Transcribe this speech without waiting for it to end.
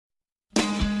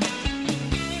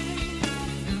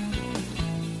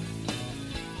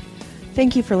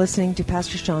Thank you for listening to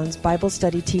Pastor Sean's Bible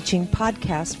Study Teaching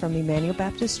podcast from Emmanuel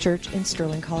Baptist Church in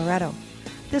Sterling, Colorado.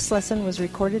 This lesson was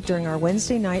recorded during our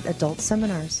Wednesday night adult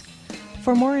seminars.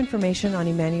 For more information on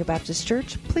Emmanuel Baptist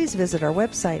Church, please visit our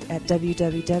website at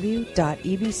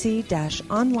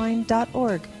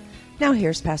www.ebc-online.org. Now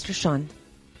here's Pastor Sean.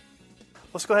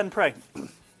 Let's go ahead and pray.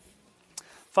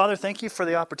 Father, thank you for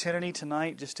the opportunity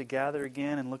tonight just to gather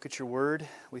again and look at your word.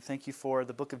 We thank you for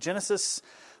the book of Genesis.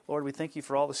 Lord, we thank you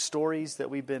for all the stories that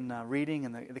we've been reading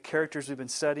and the characters we've been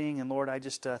studying. And Lord, I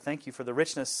just thank you for the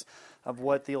richness of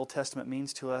what the Old Testament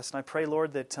means to us. And I pray,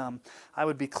 Lord, that I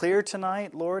would be clear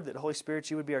tonight, Lord, that Holy Spirit,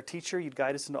 you would be our teacher, you'd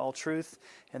guide us into all truth,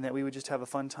 and that we would just have a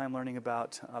fun time learning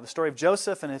about the story of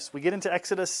Joseph. And as we get into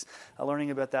Exodus,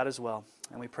 learning about that as well.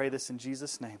 And we pray this in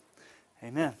Jesus' name.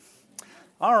 Amen.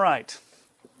 All right.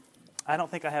 I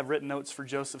don't think I have written notes for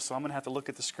Joseph, so I'm going to have to look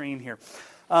at the screen here.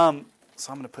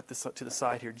 So I'm going to put this up to the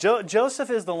side here. Joseph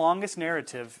is the longest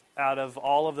narrative out of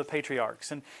all of the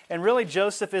patriarchs. And really,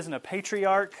 Joseph isn't a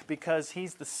patriarch because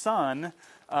he's the son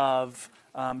of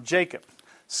Jacob.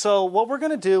 So what we're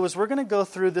going to do is we're going to go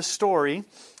through this story.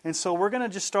 And so we're going to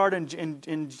just start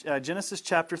in Genesis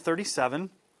chapter 37.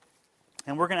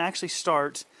 And we're going to actually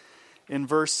start in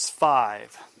verse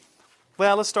 5.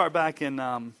 Well, let's start back in...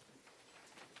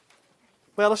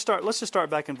 let's just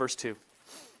start back in verse 2.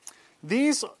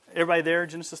 These, everybody there,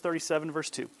 Genesis 37,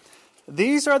 verse 2.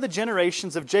 These are the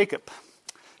generations of Jacob.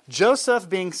 Joseph,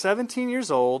 being 17 years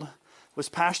old, was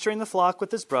pasturing the flock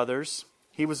with his brothers.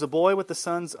 He was a boy with the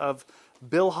sons of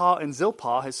Bilhah and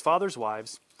Zilpah, his father's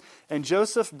wives. And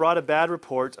Joseph brought a bad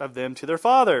report of them to their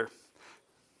father.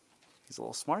 He's a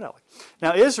little smart aleck.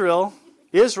 Now Israel,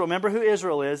 remember who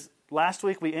Israel is. Last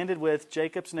week we ended with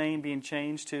Jacob's name being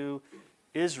changed to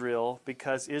Israel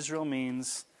because Israel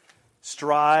means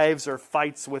strives or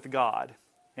fights with God.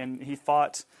 And he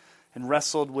fought and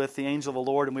wrestled with the angel of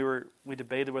the Lord, and we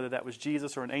debated whether that was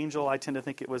Jesus or an angel. I tend to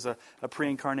think it was a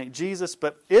pre-incarnate Jesus.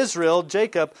 But Israel,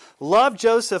 Jacob, loved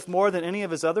Joseph more than any of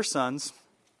his other sons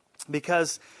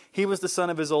because he was the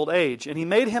son of his old age. And he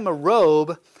made him a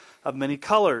robe of many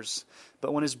colors.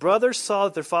 But when his brothers saw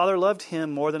that their father loved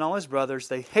him more than all his brothers,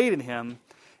 they hated him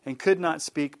and could not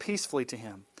speak peacefully to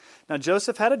him. Now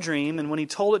Joseph had a dream, and when he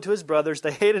told it to his brothers,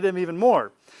 they hated him even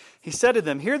more. He said to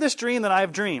them, "Hear this dream that I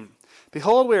have dreamed.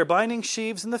 Behold, we are binding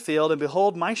sheaves in the field, and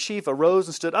behold, my sheaf arose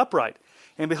and stood upright.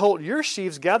 And behold, your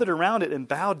sheaves gathered around it and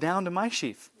bowed down to my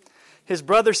sheaf." His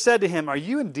brothers said to him, "Are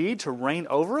you indeed to reign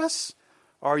over us?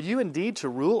 Are you indeed to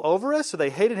rule over us?" So they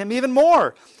hated him even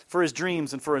more for his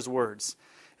dreams and for his words.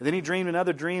 And then he dreamed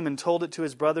another dream and told it to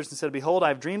his brothers and said, "Behold, I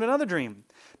have dreamed another dream.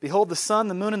 Behold, the sun,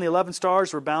 the moon, and the 11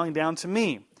 stars were bowing down to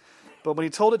me." But when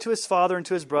he told it to his father and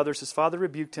to his brothers, his father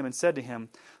rebuked him and said to him,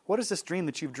 "What is this dream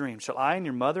that you've dreamed? Shall I and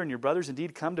your mother and your brothers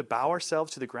indeed come to bow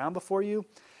ourselves to the ground before you?"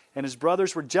 And his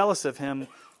brothers were jealous of him,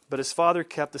 but his father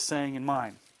kept the saying in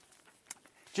mind.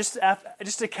 Just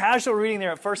a casual reading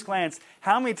there at first glance,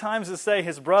 how many times does it say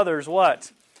his brothers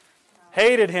what?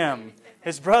 Hated him.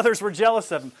 His brothers were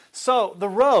jealous of him. So, the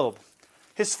robe.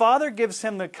 His father gives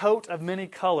him the coat of many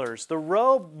colors. The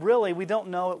robe, really, we don't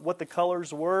know what the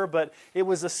colors were, but it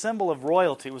was a symbol of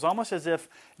royalty. It was almost as if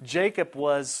Jacob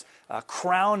was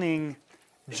crowning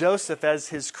Joseph as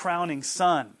his crowning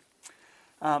son.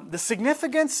 The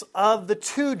significance of the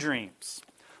two dreams.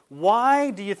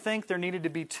 Why do you think there needed to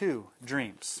be two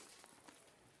dreams?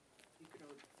 You could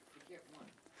forget one.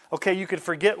 Okay, you could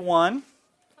forget one.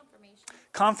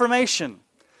 Confirmation.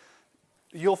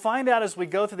 You'll find out as we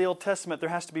go through the Old Testament, there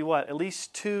has to be what? At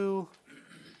least 2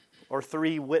 or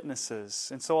 3 witnesses.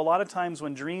 And so a lot of times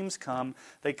when dreams come,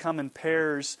 they come in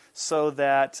pairs so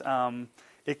that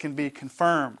it can be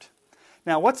confirmed.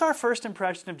 Now, what's our first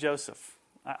impression of Joseph?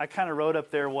 I kind of wrote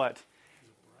up there what?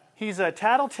 He's a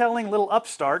tattletelling little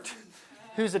upstart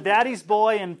who's a daddy's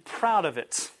boy and proud of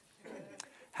it.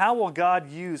 How will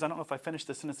God use, I don't know if I finished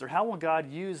the sentence there, how will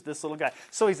God use this little guy?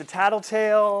 So he's a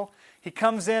tattletale. He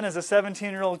comes in as a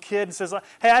 17-year-old kid and says,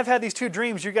 "Hey, I've had these 2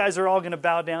 dreams. You guys are all going to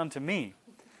bow down to me."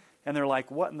 And they're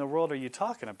like, "What in the world are you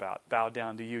talking about, bow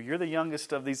down to you? You're the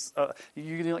youngest of these,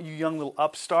 you young little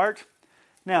upstart."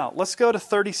 Now, let's go to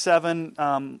 37,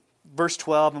 verse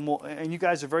 12. And you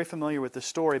guys are very familiar with this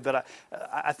story, but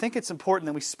I think it's important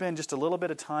that we spend just a little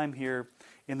bit of time here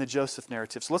in the Joseph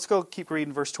narrative. So let's go keep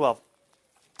reading verse 12.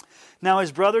 Now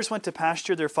his brothers went to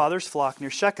pasture their father's flock near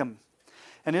Shechem.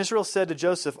 And Israel said to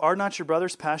Joseph, "Are not your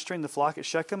brothers pasturing the flock at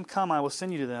Shechem? Come, I will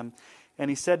send you to them." And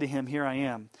he said to him, "Here I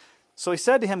am." So he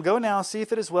said to him, "Go now, see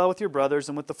if it is well with your brothers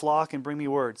and with the flock, and bring me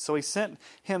word." So he sent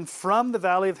him from the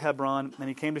valley of Hebron, and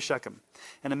he came to Shechem.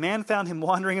 And a man found him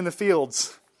wandering in the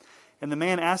fields. And the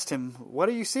man asked him, "What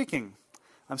are you seeking?"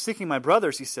 I'm seeking my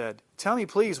brothers, he said. Tell me,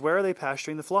 please, where are they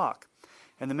pasturing the flock?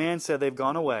 And the man said, They've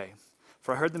gone away.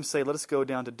 For I heard them say, Let us go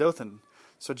down to Dothan.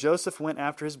 So Joseph went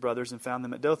after his brothers and found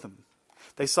them at Dothan.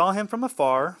 They saw him from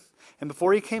afar, and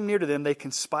before he came near to them, they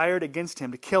conspired against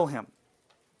him to kill him.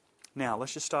 Now,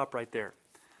 let's just stop right there.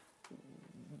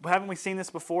 Haven't we seen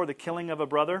this before, the killing of a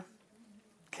brother?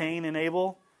 Cain and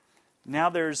Abel. Now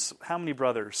there's how many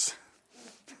brothers?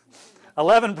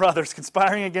 11 brothers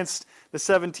conspiring against the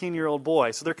 17-year-old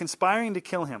boy. So they're conspiring to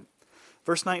kill him.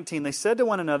 Verse 19, they said to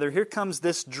one another, Here comes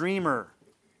this dreamer.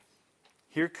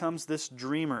 Here comes this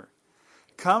dreamer.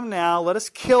 Come now, let us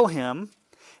kill him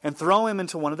and throw him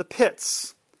into one of the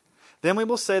pits. Then we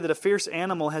will say that a fierce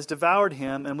animal has devoured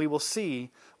him, and we will see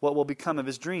what will become of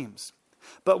his dreams.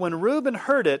 But when Reuben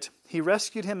heard it, he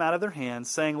rescued him out of their hands,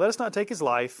 saying, Let us not take his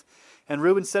life. And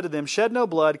Reuben said to them, Shed no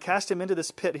blood, cast him into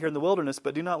this pit here in the wilderness,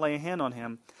 but do not lay a hand on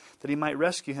him, that he might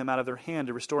rescue him out of their hand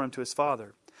to restore him to his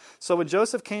father. So when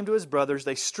Joseph came to his brothers,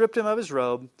 they stripped him of his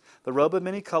robe, the robe of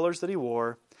many colors that he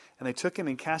wore, and they took him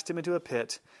and cast him into a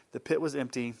pit. The pit was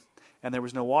empty, and there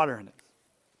was no water in it.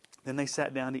 Then they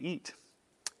sat down to eat.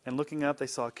 And looking up, they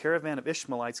saw a caravan of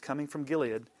Ishmaelites coming from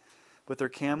Gilead, with their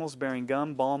camels bearing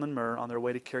gum, balm, and myrrh on their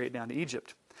way to carry it down to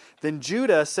Egypt. Then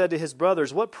Judah said to his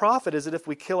brothers, What profit is it if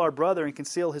we kill our brother and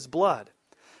conceal his blood?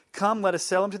 Come, let us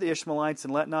sell him to the Ishmaelites,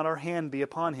 and let not our hand be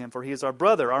upon him, for he is our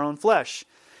brother, our own flesh.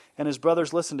 And his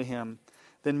brothers listened to him.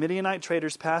 Then Midianite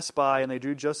traders passed by, and they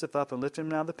drew Joseph up and lifted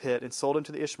him out of the pit, and sold him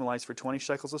to the Ishmaelites for 20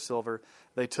 shekels of silver.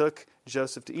 They took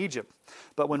Joseph to Egypt.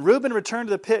 But when Reuben returned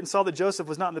to the pit and saw that Joseph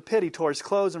was not in the pit, he tore his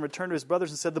clothes and returned to his brothers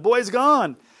and said, The boy is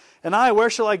gone, and I, where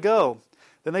shall I go?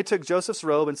 Then they took Joseph's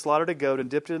robe and slaughtered a goat and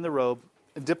dipped the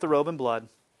robe in blood.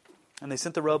 And they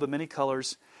sent the robe of many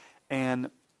colors and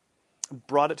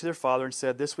brought it to their father and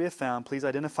said, This we have found. Please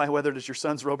identify whether it is your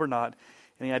son's robe or not.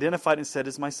 And he identified it and said, It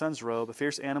is my son's robe. A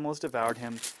fierce animal has devoured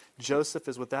him. Joseph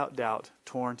is without doubt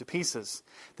torn to pieces.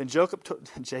 Then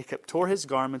Jacob tore his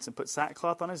garments and put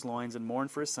sackcloth on his loins and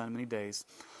mourned for his son many days.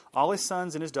 All his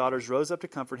sons and his daughters rose up to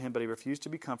comfort him, but he refused to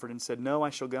be comforted and said, No, I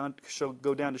shall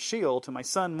go down to Sheol to my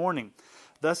son mourning.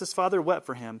 Thus his father wept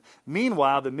for him.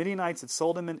 Meanwhile, the Midianites had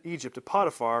sold him in Egypt to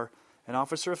Potiphar, an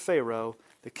officer of Pharaoh,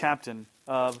 the captain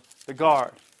of the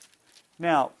guard.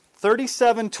 Now,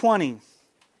 37:20.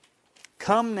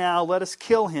 Come now, let us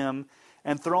kill him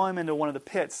and throw him into one of the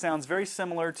pits. Sounds very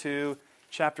similar to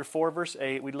chapter 4, verse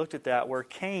 8. We looked at that, where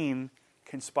Cain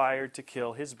conspired to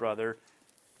kill his brother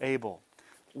Abel.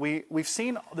 We've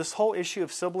seen this whole issue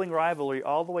of sibling rivalry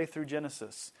all the way through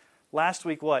Genesis. Last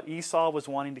week, what? Esau was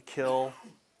wanting to kill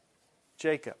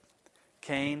Jacob.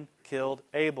 Cain killed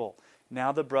Abel.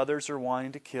 Now the brothers are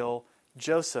wanting to kill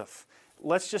Joseph.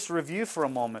 Let's just review for a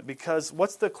moment, because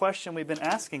what's the question we've been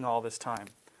asking all this time?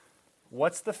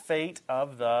 What's the fate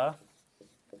of the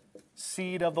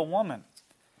seed of the woman?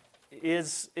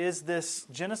 Is this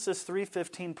Genesis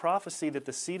 3:15 prophecy that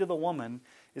the seed of the woman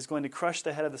is going to crush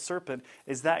the head of the serpent,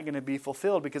 is that going to be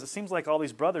fulfilled? Because it seems like all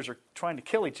these brothers are trying to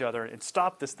kill each other and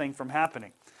stop this thing from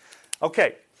happening.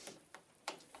 Okay.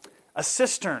 A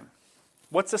cistern.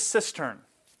 What's a cistern?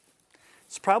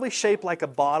 It's probably shaped like a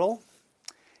bottle,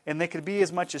 and they could be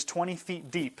as much as 20 feet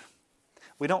deep.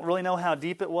 We don't really know how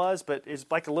deep it was, but it's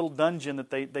like a little dungeon that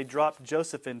they dropped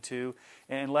Joseph into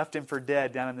and left him for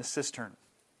dead down in the cistern.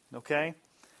 Okay?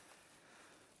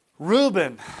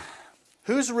 Reuben.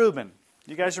 Who's Reuben?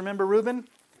 You guys remember Reuben?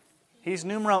 He's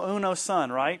numero uno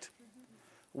son, right?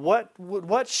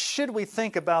 What should we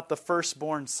think about the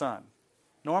firstborn son?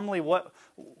 Normally,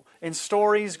 in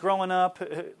stories growing up,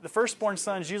 the firstborn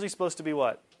son is usually supposed to be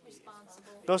what?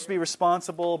 Supposed to be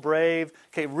responsible, brave.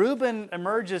 Okay, Reuben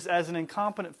emerges as an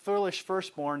incompetent, foolish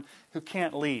firstborn who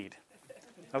can't lead.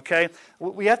 Okay,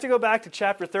 we have to go back to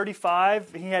chapter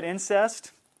 35. He had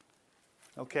incest.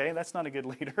 Okay, that's not a good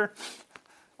leader.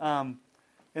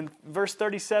 In verse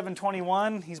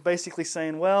 37:21, he's basically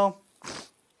saying, well,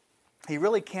 he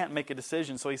really can't make a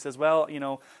decision. So he says, well,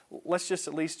 let's just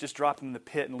at least just drop him in the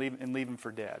pit and leave him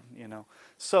for dead.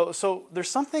 So there's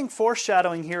something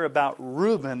foreshadowing here about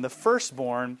Reuben, the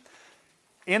firstborn,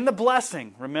 in the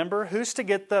blessing. Remember, who's to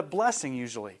get the blessing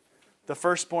usually? The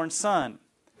firstborn son.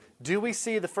 Do we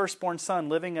see the firstborn son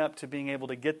living up to being able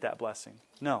to get that blessing?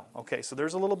 No. Okay, so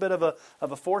there's a little bit of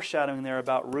a foreshadowing there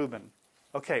about Reuben.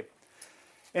 Okay,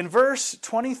 in verse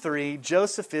 23,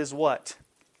 Joseph is what?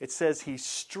 It says he's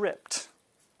stripped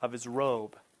of his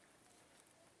robe.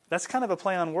 That's kind of a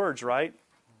play on words, right?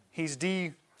 He's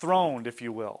dethroned, if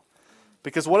you will.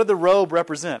 Because what did the robe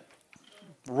represent?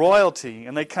 royalty,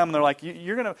 and they come and they're like,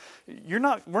 we're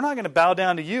not going to bow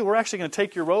down to you. We're actually going to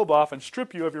take your robe off and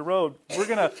strip you of your robe. We're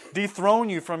going to dethrone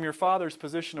you from your father's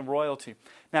position of royalty.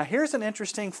 Now here's an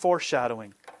interesting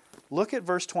foreshadowing. Look at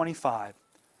verse 25.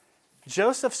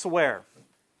 Joseph's where?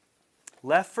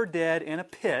 Left for dead in a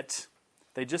pit.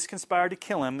 They just conspired to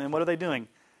kill him, and what are they doing?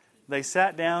 They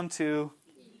sat down to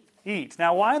eat.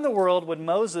 Now why in the world would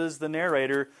Moses, the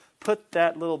narrator, put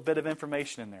that little bit of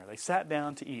information in there? They sat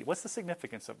down to eat. What's the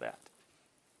significance of that?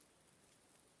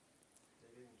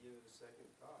 They didn't give it a second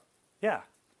thought. Yeah.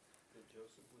 That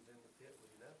Joseph was in the pit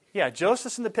with nothing. Yeah,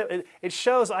 Joseph's in the pit. It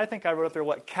shows, I think I wrote up there,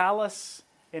 what? Callous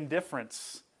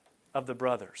indifference of the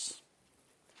brothers.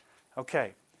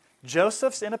 Okay.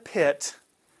 Joseph's in a pit.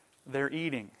 They're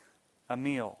eating a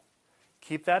meal.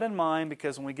 Keep that in mind,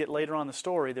 because when we get later on in the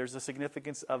story, there's the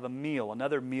significance of a meal,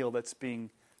 another meal that's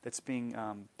being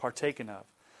partaken of.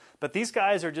 But these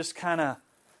guys are just kind of,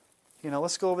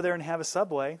 let's go over there and have a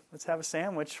Subway. Let's have a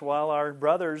sandwich while our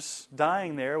brother's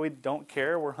dying there. We don't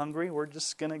care. We're hungry. We're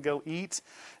just going to go eat.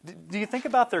 Do you think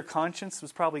about their conscience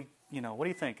was probably, what do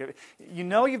you think?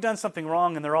 You've done something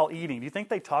wrong and they're all eating. Do you think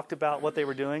they talked about what they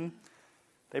were doing?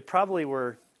 They probably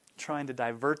were trying to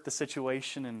divert the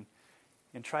situation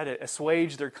and try to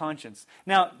assuage their conscience.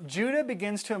 Now, Judah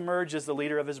begins to emerge as the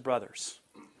leader of his brothers.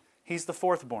 He's the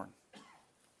fourth born.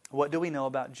 What do we know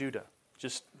about Judah,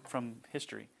 just from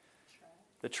history?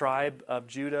 The tribe of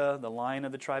Judah, the line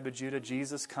of the tribe of Judah.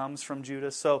 Jesus comes from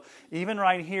Judah. So even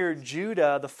right here,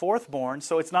 Judah, the fourth born,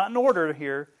 so it's not in order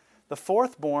here, the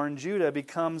fourth born, Judah,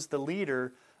 becomes the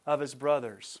leader of his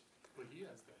brothers. But he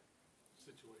has that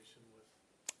situation with...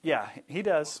 Yeah, he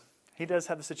does. He does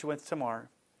have the situation with Tamar.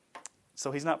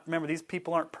 So he's not, remember, these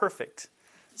people aren't perfect.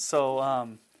 So,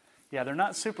 they're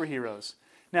not superheroes.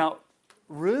 Now,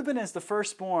 Reuben, as the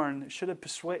firstborn, should have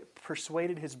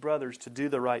persuaded his brothers to do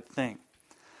the right thing.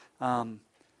 When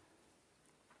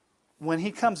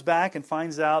he comes back and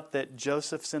finds out that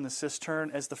Joseph's in the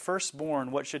cistern, as the firstborn,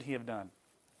 what should he have done?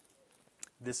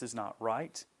 This is not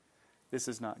right. This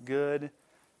is not good.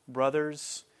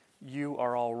 Brothers, you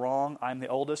are all wrong. I'm the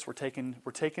oldest. We're taking.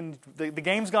 The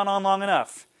game's gone on long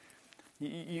enough.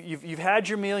 You've had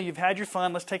your meal. You've had your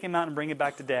fun. Let's take him out and bring him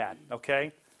back to Dad.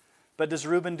 Okay? But does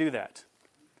Reuben do that?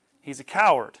 He's a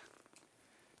coward.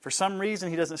 For some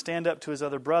reason, he doesn't stand up to his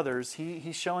other brothers.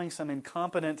 He's showing some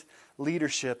incompetent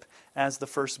leadership as the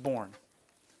firstborn.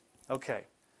 Okay.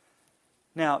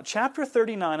 Now, chapter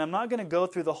 39, I'm not going to go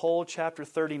through the whole chapter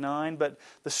 39, but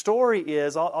the story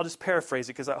is, I'll just paraphrase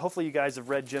it, because hopefully you guys have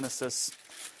read Genesis.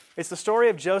 It's the story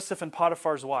of Joseph and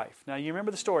Potiphar's wife. Now, you remember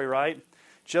the story, right?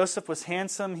 Joseph was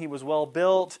handsome. He was well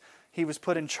built. He was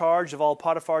put in charge of all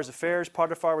Potiphar's affairs.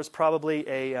 Potiphar was probably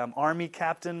an army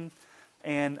captain.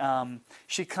 And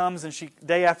she comes and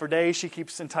day after day, she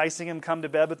keeps enticing him, come to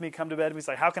bed with me, come to bed with me. He's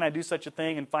like, how can I do such a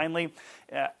thing? And finally,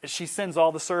 she sends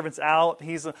all the servants out.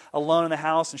 He's alone in the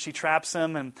house, and she traps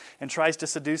him and tries to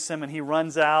seduce him. And he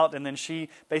runs out, and then she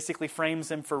basically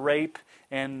frames him for rape.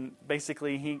 And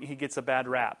basically, he gets a bad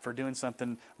rap for doing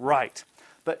something right.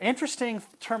 But interesting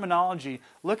terminology.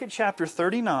 Look at chapter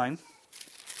 39.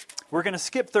 We're going to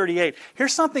skip 38.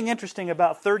 Here's something interesting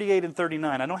about 38 and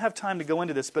 39. I don't have time to go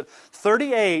into this, but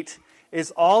 38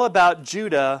 is all about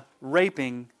Judah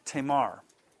raping Tamar.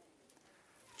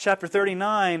 Chapter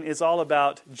 39 is all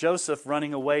about Joseph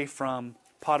running away from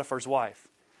Potiphar's wife.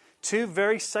 Two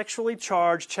very sexually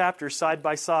charged chapters side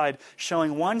by side,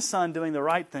 showing one son doing the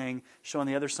right thing, showing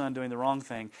the other son doing the wrong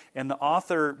thing. And the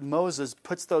author, Moses,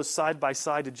 puts those side by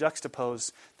side to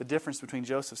juxtapose the difference between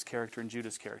Joseph's character and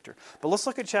Judah's character. But let's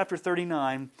look at chapter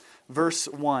 39, verse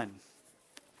 1.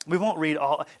 We won't read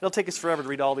all. It'll take us forever to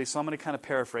read all these, so I'm going to kind of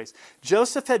paraphrase.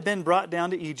 Joseph had been brought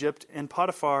down to Egypt, and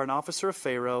Potiphar, an officer of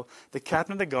Pharaoh, the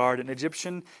captain of the guard, an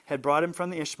Egyptian, had brought him from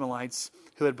the Ishmaelites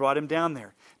who had brought him down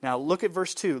there. Now look at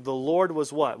verse 2. The Lord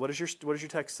was what? What does your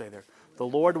text say there? The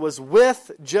Lord was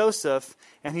with Joseph,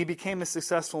 and he became a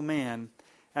successful man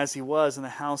as he was in the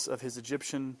house of his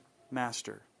Egyptian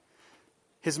master.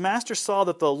 His master saw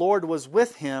that the Lord was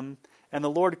with him, and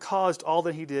the Lord caused all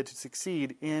that he did to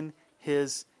succeed in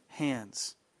his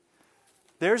hands.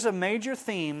 There's a major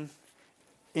theme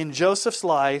in Joseph's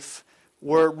life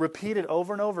where repeated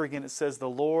over and over again. It says the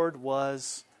Lord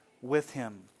was with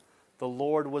him. The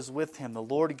Lord was with him. The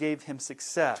Lord gave him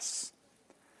success.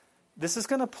 This is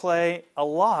going to play a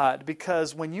lot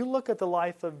because when you look at the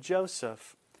life of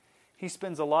Joseph, he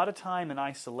spends a lot of time in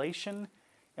isolation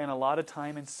and a lot of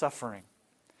time in suffering.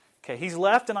 Okay, he's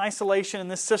left in isolation in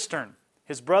this cistern.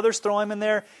 His brothers throw him in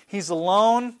there. He's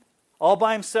alone, all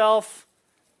by himself,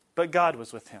 but God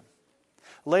was with him.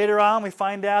 Later on, we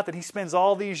find out that he spends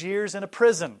all these years in a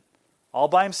prison, all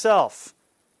by himself,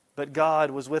 but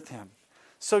God was with him.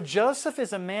 So Joseph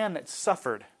is a man that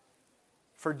suffered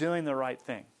for doing the right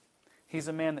thing. He's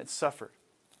a man that suffered.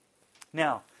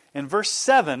 Now, in verse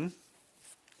 7,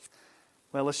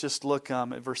 well, let's just look at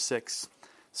verse 6.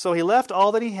 So he left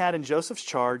all that he had in Joseph's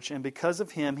charge, and because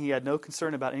of him he had no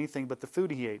concern about anything but the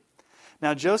food he ate.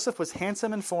 Now Joseph was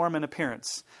handsome in form and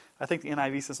appearance. I think the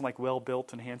NIV says something like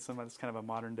well-built and handsome. It's kind of a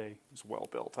modern day. It's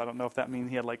well-built. I don't know if that means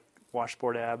he had like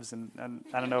washboard abs, and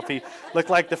I don't know if he looked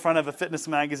like the front of a fitness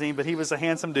magazine, but he was a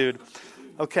handsome dude.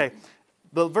 Okay,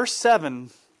 but verse 7,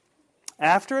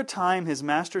 after a time his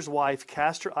master's wife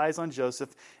cast her eyes on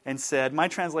Joseph and said, my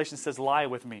translation says lie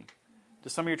with me. Do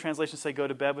some of your translations say go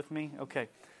to bed with me? Okay.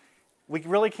 We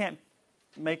really can't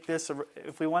make this,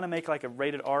 if we want to make like a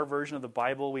rated R version of the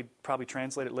Bible, we'd probably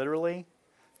translate it literally.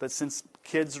 But since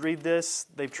kids read this,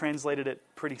 they've translated it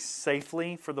pretty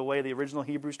safely for the way the original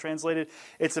Hebrew's translated.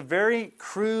 It's a very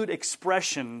crude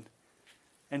expression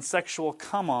and sexual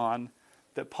come-on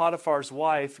that Potiphar's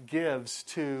wife gives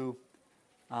to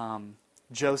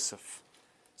Joseph.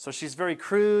 So she's very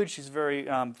crude, she's very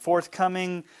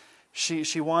forthcoming.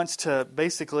 She wants to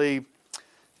basically,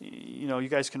 you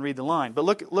guys can read the line.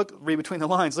 But read between the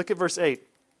lines. Look at verse 8.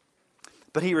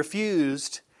 But he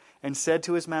refused and said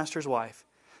to his master's wife,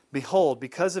 behold,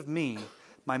 because of me,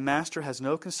 my master has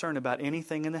no concern about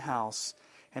anything in the house,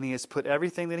 and he has put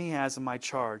everything that he has in my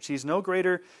charge. He's not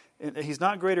greater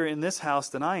in this house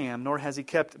than I am, nor has he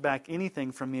kept back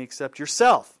anything from me except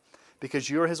yourself, because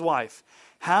you are his wife.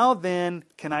 How then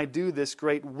can I do this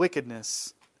great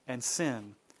wickedness and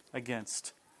sin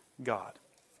against God?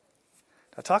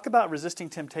 Now talk about resisting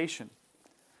temptation.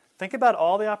 Think about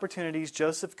all the opportunities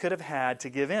Joseph could have had to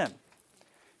give in.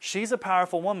 She's a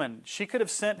powerful woman. She could have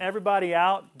sent everybody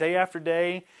out day after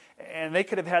day, and they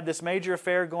could have had this major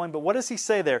affair going. But what does he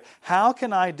say there? How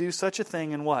can I do such a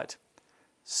thing and what?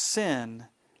 Sin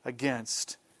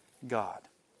against God.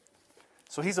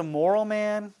 So he's a moral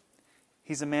man.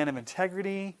 He's a man of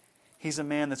integrity. He's a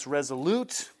man that's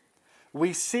resolute.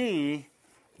 We see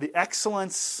the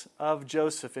excellence of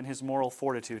Joseph in his moral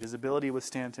fortitude, his ability to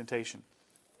withstand temptation.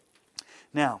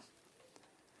 Now,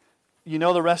 you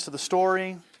know the rest of the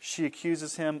story. She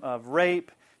accuses him of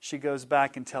rape. She goes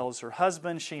back and tells her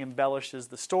husband. She embellishes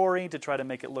the story to try to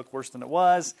make it look worse than it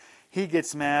was. He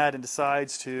gets mad and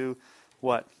decides to,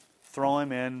 what? Throw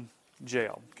him in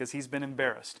jail because he's been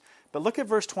embarrassed. But look at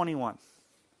verse 21.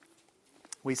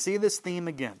 We see this theme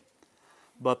again.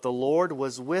 But the Lord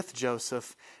was with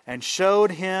Joseph and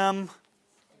showed him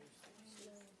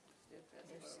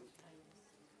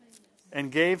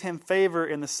and gave him favor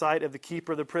in the sight of the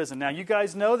keeper of the prison. Now, you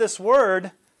guys know this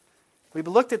word. We've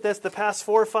looked at this the past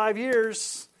 4 or 5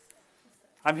 years.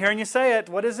 I'm hearing you say it.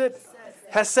 What is it?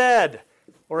 Hesed.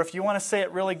 Or if you want to say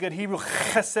it really good Hebrew,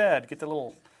 chesed. Get the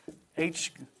little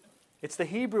H. It's the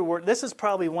Hebrew word. This is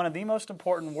probably one of the most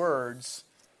important words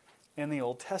in the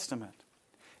Old Testament.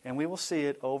 And we will see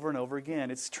it over and over again.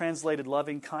 It's translated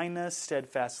loving kindness,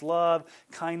 steadfast love,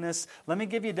 kindness. Let me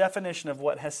give you a definition of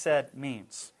what hesed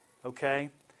means.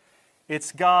 Okay?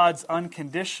 It's God's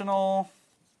unconditional,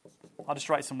 I'll just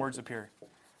write some words up here.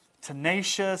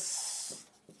 Tenacious,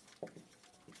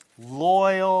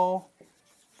 loyal,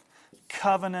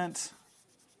 covenant,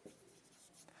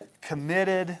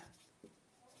 committed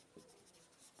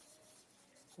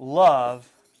love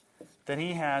that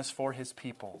He has for His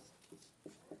people.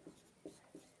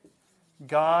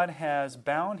 God has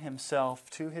bound Himself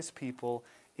to His people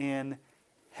in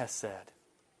Hesed.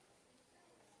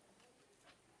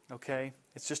 Okay?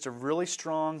 It's just a really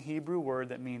strong Hebrew word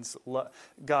that means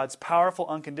God's powerful,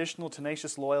 unconditional,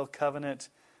 tenacious, loyal, covenant,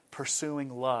 pursuing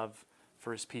love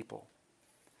for His people.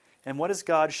 And what does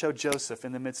God show Joseph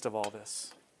in the midst of all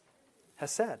this?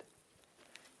 Hesed.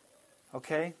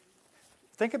 Okay?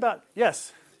 Think about,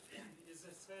 yes? Is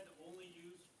Hesed only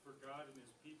used for God and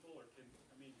His people, or can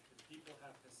people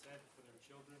have Hesed for their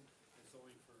children? It's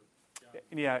only for God.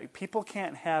 Yeah, people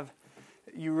can't have.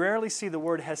 You rarely see the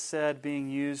word Hesed being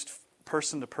used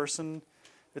person to person.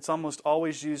 It's almost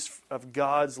always used of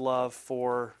God's love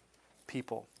for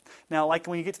people. Now, like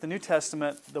when you get to the New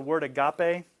Testament, the word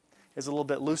agape is a little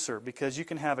bit looser because you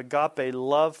can have agape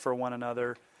love for one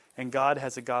another, and God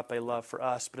has agape love for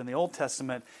us. But in the Old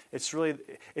Testament, it's really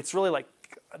like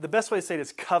the best way to say it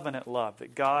is covenant love.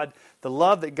 The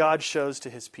love that God shows to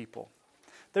His people.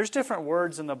 There's different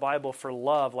words in the Bible for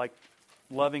love, like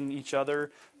loving each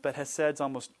other, but Hesed's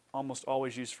almost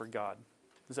always used for God.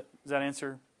 Does that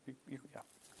answer? Yeah,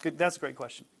 good. That's a great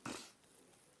question.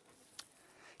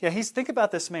 Yeah, think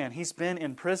about this man. He's been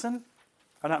in prison,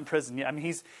 or not in prison. Yeah,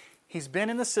 he's been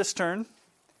in the cistern.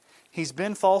 He's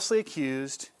been falsely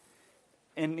accused.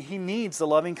 and he needs the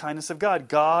loving kindness of God.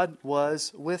 God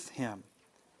was with him.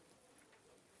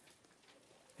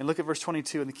 And look at verse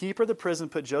 22. And the keeper of the prison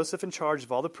put Joseph in charge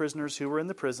of all the prisoners who were in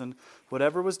the prison.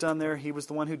 Whatever was done there, he was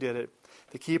the one who did it.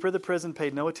 The keeper of the prison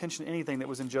paid no attention to anything that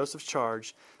was in Joseph's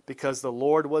charge, because the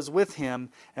Lord was with him,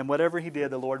 and whatever he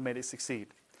did, the Lord made it succeed.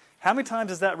 How many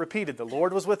times is that repeated? The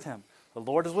Lord was with him. The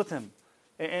Lord is with him.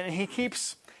 And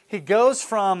he goes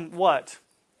from what?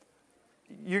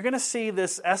 You're going to see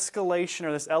this escalation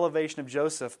or this elevation of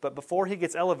Joseph, but before he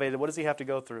gets elevated, what does he have to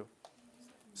go through?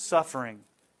 Suffering.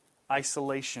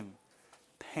 Isolation,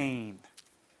 pain.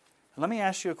 Let me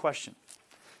ask you a question.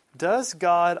 Does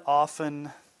God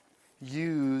often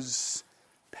use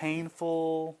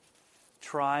painful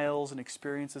trials and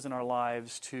experiences in our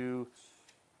lives to,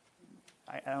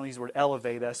 I don't use the word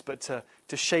elevate us, but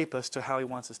to shape us to how He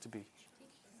wants us to be?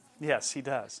 Yes, He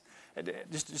does.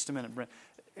 Just a minute, Brent.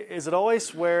 Is it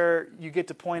always where you get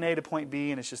to point A to point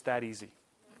B and it's just that easy?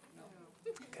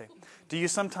 Okay. Do you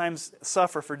sometimes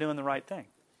suffer for doing the right thing?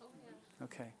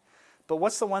 Okay. But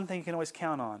what's the one thing you can always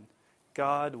count on?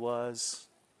 God was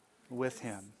with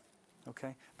him.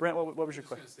 Okay. Brent, what was your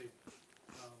question? I was going to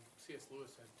say, C.S.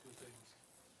 Lewis had two things.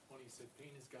 One, he said,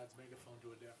 pain is God's megaphone to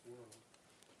a deaf world.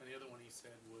 And the other one he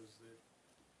said was that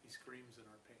he screams in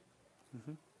our pain.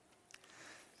 Mm-hmm.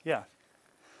 Yeah.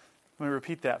 Let me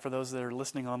repeat that for those that are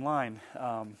listening online.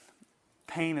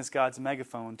 Pain is God's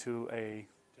megaphone to a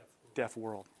deaf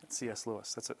world. That's C.S.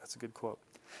 Lewis. That's a good quote.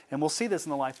 And we'll see this in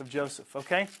the life of Joseph,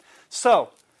 okay? So,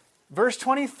 verse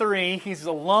 23, he's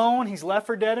alone. He's left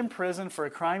for dead in prison for a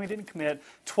crime he didn't commit.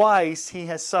 Twice he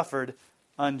has suffered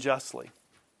unjustly.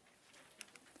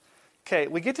 Okay,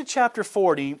 we get to chapter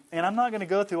 40, and I'm not going to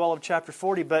go through all of chapter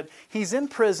 40, but he's in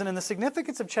prison, and the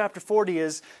significance of chapter 40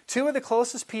 is two of the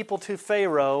closest people to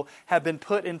Pharaoh have been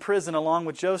put in prison along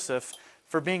with Joseph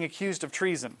for being accused of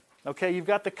treason. Okay, you've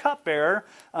got the cupbearer.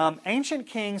 Ancient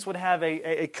kings would have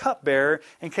a cupbearer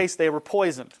in case they were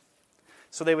poisoned.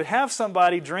 So they would have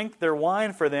somebody drink their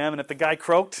wine for them, and if the guy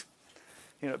croaked,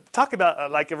 talk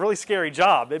about like a really scary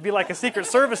job. It'd be like a Secret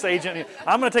Service agent.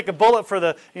 I'm going to take a bullet for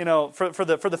the,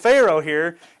 for the Pharaoh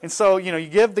here, and so you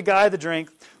give the guy the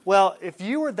drink. Well, if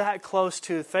you were that close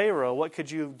to Pharaoh, what could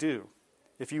you do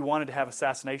if you wanted to have an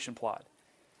assassination plot?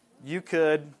 You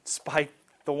could spike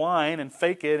the wine and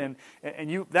fake it, and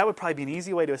that would probably be an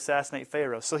easy way to assassinate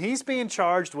Pharaoh. So he's being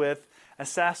charged with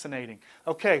assassinating.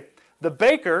 Okay, the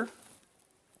baker,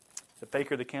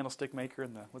 the candlestick maker,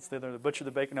 and the butcher,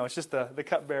 the baker? No, it's just the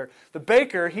cupbearer. The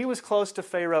baker, he was close to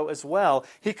Pharaoh as well.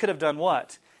 He could have done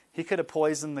what? He could have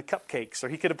poisoned the cupcakes, or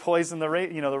he could have poisoned the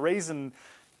raisin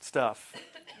stuff.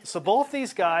 So both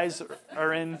these guys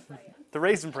are in the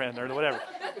raisin print or whatever.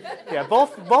 Yeah,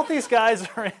 both these guys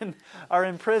are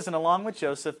in prison along with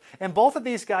Joseph, and both of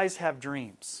these guys have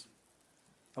dreams.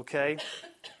 Okay?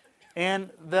 And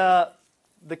the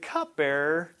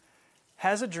cupbearer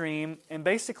has a dream, and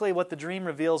basically what the dream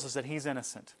reveals is that he's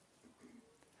innocent.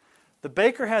 The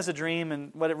baker has a dream,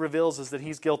 and what it reveals is that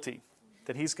he's guilty,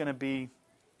 that he's going to be,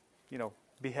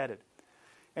 beheaded.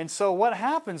 And so what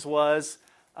happens was,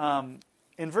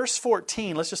 in verse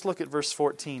 14, let's just look at verse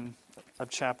 14 of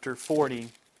chapter 40.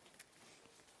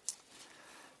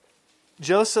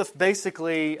 Joseph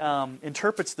basically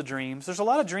interprets the dreams. There's a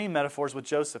lot of dream metaphors with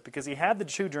Joseph because he had the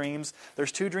two dreams.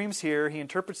 There's two dreams here. He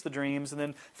interprets the dreams, and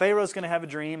then Pharaoh's going to have a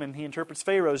dream, and he interprets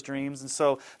Pharaoh's dreams, and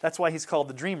so that's why he's called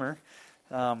the dreamer,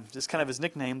 just kind of his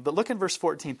nickname. But look in verse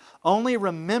 14. Only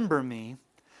remember me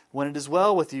when it is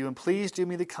well with you, and please do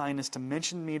me the kindness to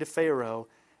mention me to Pharaoh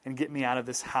and get me out of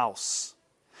this house.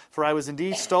 For I was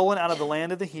indeed stolen out of the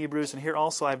land of the Hebrews, and here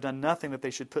also I have done nothing that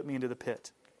they should put me into the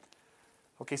pit.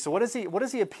 Okay, so what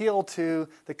does he appeal to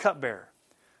the cupbearer?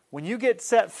 When you get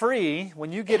set free,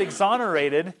 when you get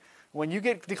exonerated, when you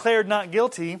get declared not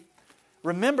guilty,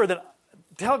 remember that,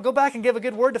 go back and give a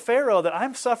good word to Pharaoh that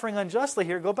I'm suffering unjustly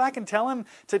here. Go back and tell him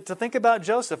to think about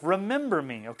Joseph. Remember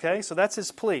me, okay? So that's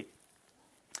his plea.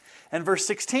 And verse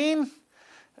 16,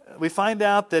 we find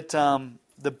out that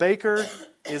the baker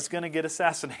is going to get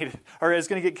assassinated, or is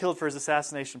going to get killed for his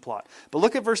assassination plot. But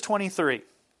look at verse 23.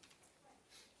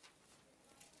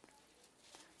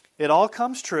 It all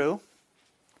comes true.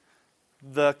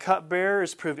 The cupbearer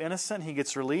is proved innocent. He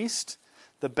gets released.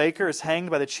 The baker is hanged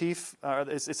by the chief,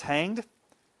 is hanged.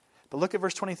 But look at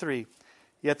verse 23.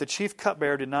 Yet the chief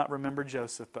cupbearer did not remember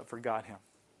Joseph, but forgot him.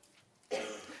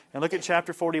 And look at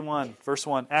chapter 41, verse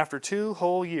 1. After 2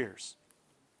 whole years.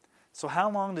 So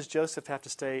how long does Joseph have to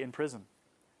stay in prison?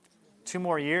 2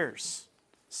 more years.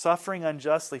 Suffering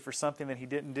unjustly for something that he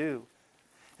didn't do.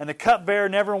 And the cupbearer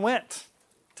never went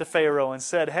to Pharaoh and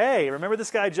said, hey, remember this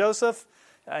guy Joseph?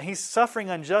 He's suffering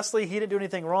unjustly. He didn't do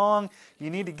anything wrong. You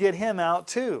need to get him out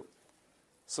too.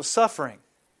 So suffering.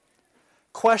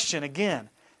 Question again.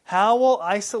 How will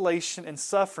isolation and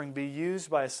suffering be used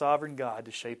by a sovereign God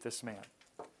to shape this man?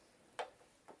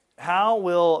 How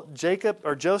will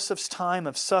Joseph's time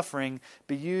of suffering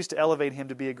be used to elevate him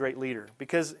to be a great leader?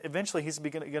 Because eventually he's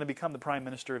going to become the prime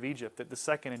minister of Egypt, the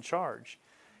second in charge.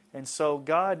 And so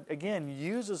God, again,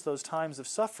 uses those times of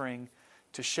suffering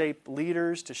to shape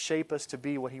leaders, to shape us to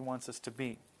be what He wants us to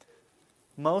be.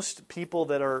 Most people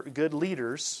that are good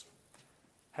leaders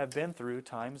have been through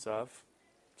times of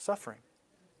suffering.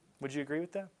 Would you agree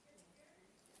with that?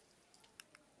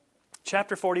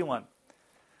 Chapter 41.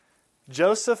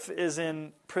 Joseph is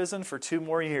in prison for 2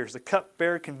 more years. The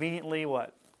cupbearer conveniently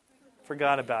what?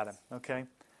 Forgot about him. Okay?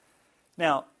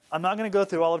 Now, I'm not going to go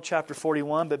through all of chapter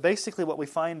 41, but basically what we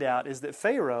find out is that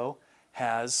Pharaoh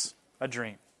has a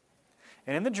dream.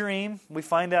 And in the dream, we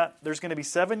find out there's going to be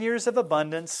 7 years of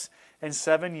abundance and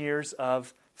 7 years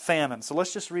of famine. So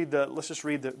let's just read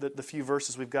the few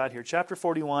verses we've got here. Chapter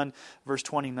 41, verse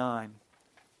 29.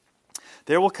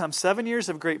 There will come 7 years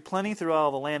of great plenty throughout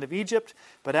all the land of Egypt,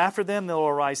 but after them there will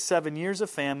arise 7 years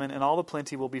of famine, and all the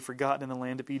plenty will be forgotten in the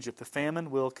land of Egypt. The famine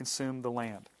will consume the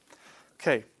land.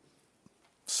 Okay,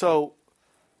 so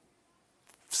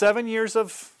 7 years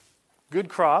of good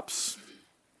crops,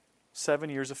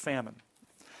 7 years of famine.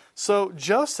 So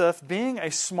Joseph, being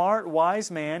a smart, wise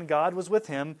man, God was with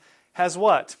him, has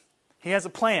what? He has a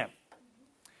plan.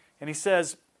 And he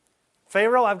says,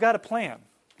 Pharaoh, I've got a plan.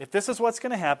 If this is what's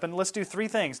going to happen, let's do 3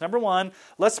 things. Number 1,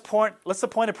 let's appoint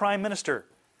a prime minister.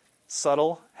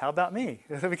 Subtle. How about me?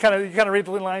 You kind of read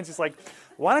between the lines. He's like,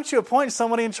 why don't you appoint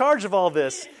somebody in charge of all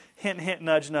this? Hint, hint,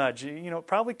 nudge, nudge. It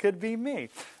probably could be me.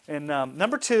 And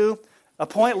number 2,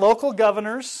 appoint local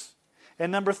governors.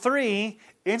 And number 3,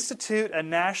 institute a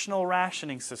national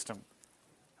rationing system.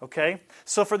 Okay?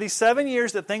 So for these 7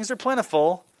 years that things are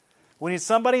plentiful, we need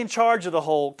somebody in charge of the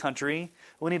whole country.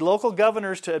 We need local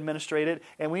governors to administrate it,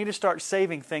 and we need to start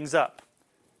saving things up.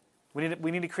 We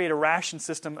need to create a ration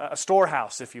system, a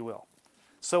storehouse, if you will.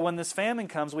 So when this famine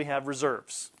comes, we have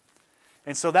reserves.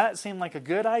 And so that seemed like a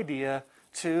good idea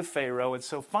to Pharaoh. And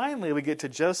so finally we get to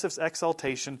Joseph's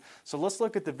exaltation. So let's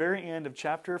look at the very end of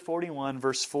chapter 41,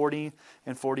 verse 40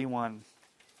 and 41.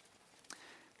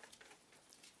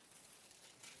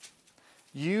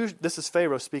 This is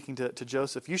Pharaoh speaking to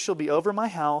Joseph. You shall be over my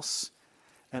house,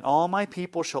 and all my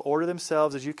people shall order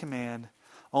themselves as you command.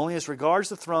 Only as regards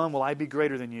the throne will I be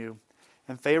greater than you.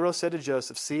 And Pharaoh said to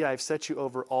Joseph, see, I have set you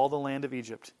over all the land of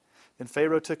Egypt. Then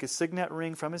Pharaoh took his signet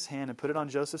ring from his hand and put it on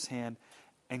Joseph's hand,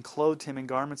 and clothed him in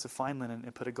garments of fine linen,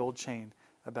 and put a gold chain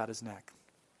about his neck.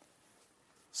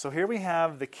 So here we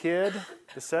have the kid,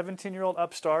 the 17-year-old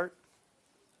upstart,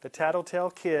 the tattletale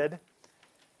kid,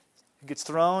 who gets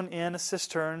thrown in a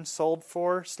cistern, sold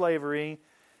for slavery,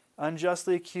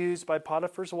 unjustly accused by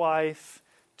Potiphar's wife,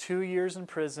 2 years in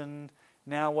prison.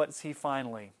 Now what's he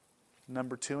finally?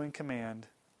 Number 2 in command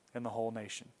in the whole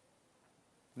nation,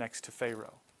 next to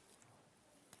Pharaoh.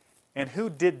 And who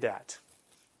did that?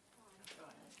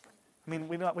 I mean,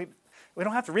 we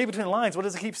don't have to read between the lines. What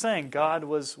does it keep saying? God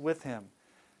was with him.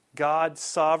 God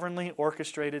sovereignly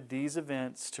orchestrated these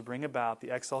events to bring about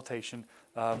the exaltation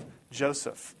of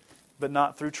Joseph. But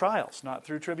not through trials, not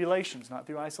through tribulations, not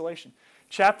through isolation.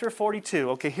 Chapter 42.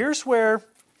 Okay, here's where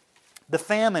the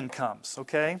famine comes,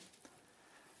 okay?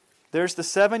 There's the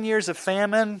 7 years of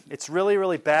famine. It's really,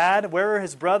 really bad. Where are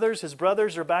his brothers? His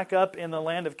brothers are back up in the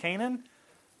land of Canaan.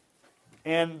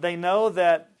 And they know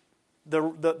that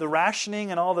the rationing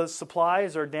and all the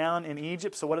supplies are down in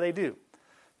Egypt. So what do?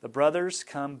 The brothers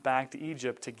come back to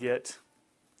Egypt to get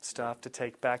stuff to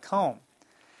take back home.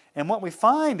 And what we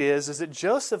find is that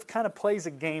Joseph kind of plays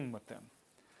a game with them.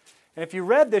 And if you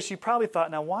read this, you probably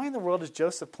thought, now why in the world is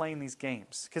Joseph playing these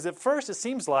games? Because at first it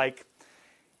seems like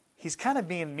he's kind of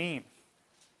being mean.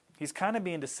 He's kind of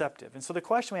being deceptive. And so the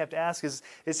question we have to ask is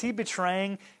he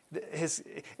betraying is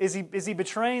he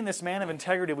betraying this man of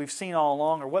integrity we've seen all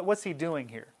along, or what's he doing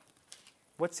here?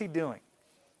 What's he doing?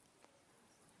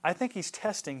 I think he's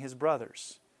testing his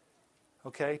brothers,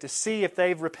 okay, to see if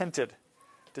they've repented,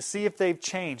 to see if they've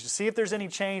changed, to see if there's any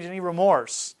change, any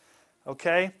remorse,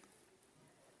 okay?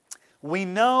 We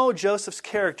know Joseph's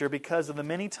character because of the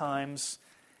many times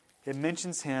it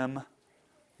mentions him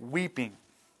weeping.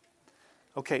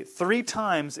 Okay, 3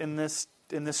 times in this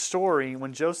story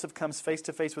when Joseph comes face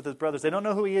to face with his brothers, they don't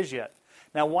know who he is yet.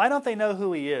 Now, why don't they know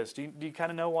who he is? Do you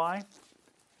kind of know why?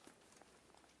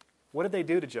 What did they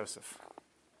do to Joseph?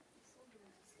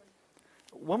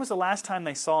 When was the last time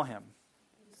they saw him?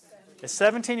 A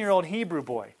 17-year-old Hebrew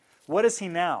boy. What is he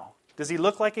now? Does he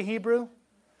look like a Hebrew?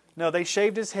 No, they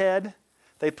shaved his head.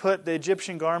 They put the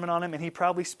Egyptian garment on him, and he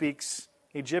probably speaks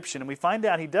Egyptian. And we find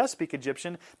out he does speak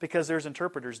Egyptian because there's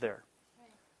interpreters there.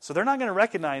 So they're not going to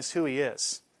recognize who he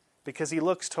is because he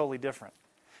looks totally different.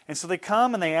 And so they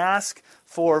come and they ask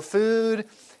for food,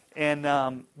 and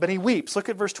but he weeps. Look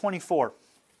at verse 24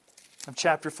 of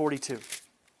chapter 42.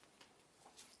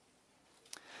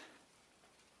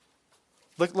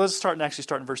 Let's start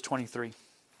in verse 23.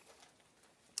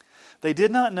 They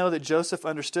did not know that Joseph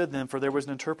understood them, for there was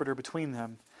an interpreter between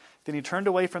them. Then he turned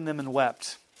away from them and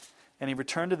wept. And he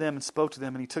returned to them and spoke to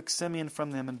them, and he took Simeon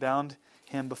from them and bound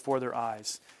him before their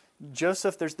eyes.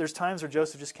 Joseph, there's times where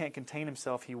Joseph just can't contain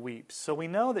himself. He weeps. So we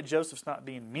know that Joseph's not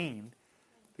being mean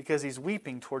because he's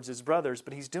weeping towards his brothers,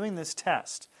 but he's doing this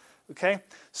test. Okay?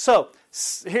 So,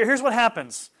 here's what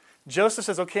happens. Joseph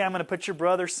says, okay, I'm going to put your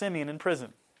brother Simeon in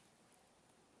prison.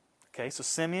 Okay, so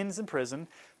Simeon's in prison.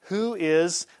 Who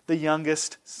is the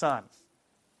youngest son?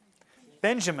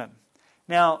 Benjamin.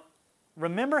 Now,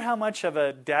 remember how much of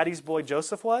a daddy's boy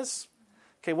Joseph was?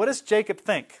 Okay, what does Jacob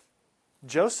think?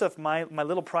 Joseph, my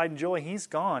little pride and joy, he's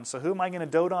gone. So who am I going to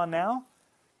dote on now?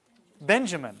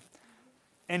 Benjamin.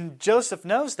 And Joseph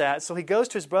knows that, so he goes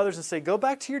to his brothers and says, go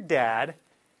back to your dad,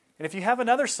 and if you have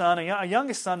another son, a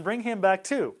youngest son, bring him back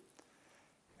too.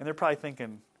 And they're probably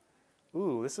thinking,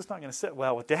 ooh, this is not going to sit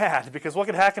well with Dad, because what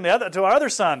could happen to our other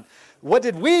son? What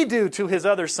did we do to his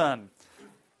other son?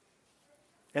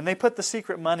 And they put the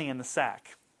secret money in the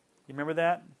sack. You remember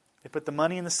that? They put the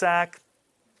money in the sack,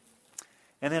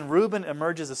 and then Reuben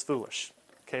emerges as foolish.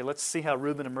 Okay, let's see how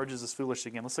Reuben emerges as foolish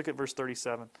again. Let's look at verse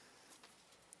 37.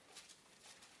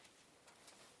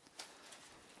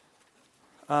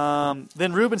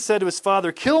 Then Reuben said to his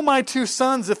father, kill my 2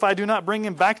 sons if I do not bring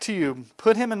him back to you.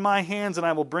 Put him in my hands and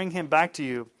I will bring him back to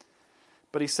you.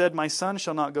 But he said, my son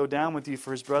shall not go down with you,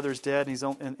 for his brother is dead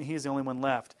and he is the only one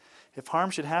left. If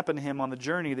harm should happen to him on the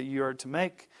journey that you are to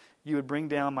make, you would bring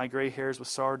down my gray hairs with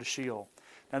sorrow to Sheol.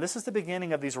 Now this is the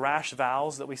beginning of these rash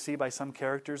vows that we see by some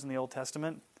characters in the Old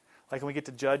Testament. Like when we get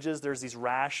to Judges, there's these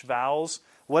rash vows.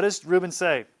 What does Reuben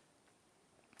say?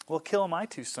 Well, kill my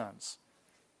 2 sons.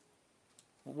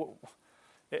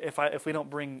 If we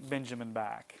don't bring Benjamin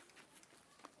back.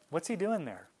 What's he doing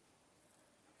there?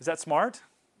 Is that smart?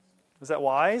 Is that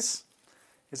wise?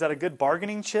 Is that a good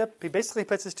bargaining chip? He basically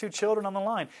puts his 2 children on the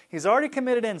line. He's already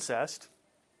committed incest.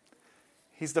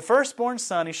 He's the firstborn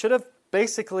son. He should have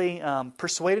basically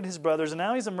persuaded his brothers, and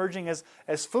now he's emerging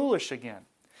as foolish again.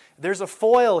 There's a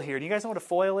foil here. Do you guys know what a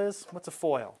foil is? What's a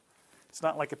foil? It's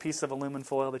not like a piece of aluminum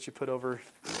foil that you put over...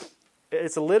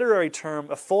 It's a literary term.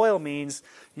 A foil means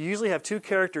you usually have 2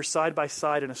 characters side by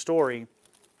side in a story,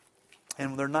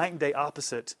 and they're night and day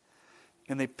opposite,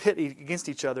 and they pit against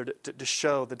each other to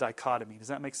show the dichotomy. Does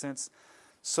that make sense?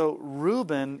 So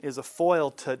Reuben is a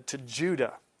foil to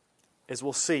Judah, as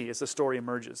we'll see as the story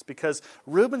emerges. Because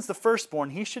Reuben's the firstborn,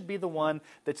 he should be the one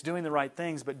that's doing the right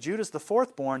things, but Judah's the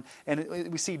fourthborn,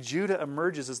 and we see Judah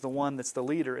emerges as the one that's the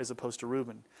leader as opposed to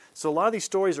Reuben. So a lot of these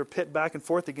stories are pit back and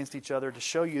forth against each other to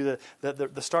show you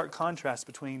the stark contrast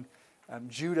between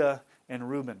Judah and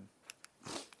Reuben.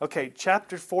 Okay,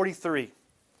 chapter 43.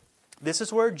 This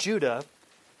is where Judah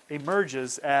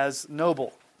emerges as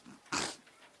noble.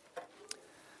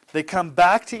 They come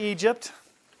back to Egypt.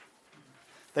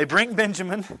 They bring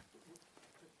Benjamin.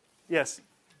 Yes?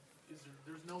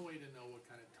 There's no way to know what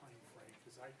kind of time frame,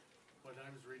 because when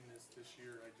I was reading this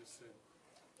year, I just said,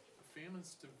 the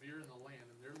famine's severe in the land,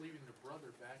 and they're leaving the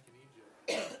brother back in Egypt.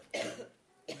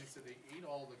 And they said they ate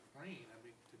all the grain. I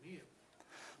mean, to me,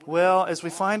 well, as we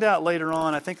find out later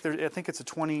on, I think it's a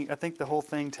 20. I think the whole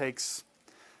thing takes.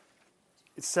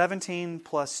 It's 17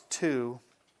 plus 2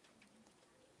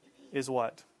 is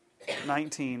what?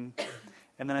 19.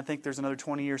 And then I think there's another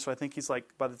 20 years, so I think he's like,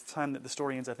 by the time that the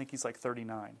story ends, I think he's like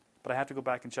 39. But I have to go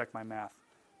back and check my math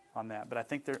on that. But I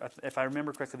think if I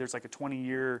remember correctly, there's like a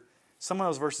 20-year, some of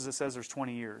those verses it says there's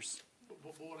 20 years. But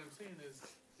what I'm saying is,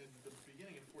 in the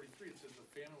beginning in 43, it says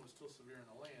the famine was still severe in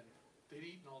the land. They'd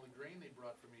eaten all the grain they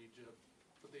brought from Egypt,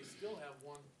 but they still have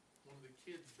one of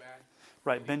the kids back.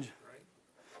 Right, Egypt, right?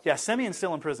 Yeah, Simeon's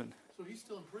still in prison. So he's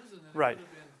still in prison, and right. It could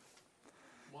have been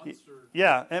months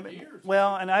or years.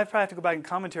 Well, and I probably have to go back in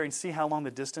commentary and see how long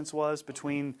the distance was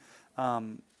between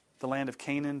the land of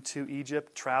Canaan to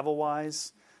Egypt,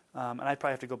 travel-wise. And I'd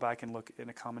probably have to go back and look in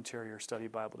a commentary or study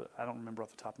Bible. I don't remember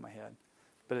off the top of my head.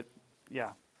 But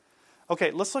yeah.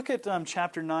 Okay, let's look at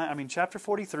chapter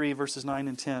 43, verses 9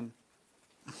 and 10.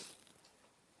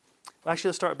 Actually,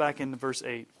 let's start back in verse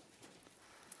 8.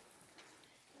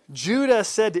 Judah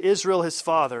said to Israel his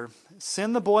father,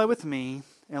 send the boy with me,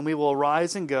 and we will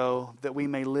arise and go, that we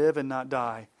may live and not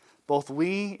die. both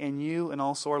we and you and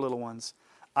also our little ones.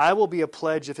 I will be a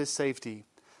pledge of his safety.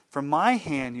 From my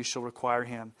hand you shall require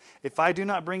him. If I do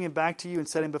not bring him back to you and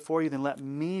set him before you, then let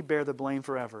me bear the blame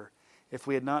forever. If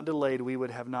we had not delayed, we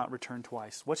would have not returned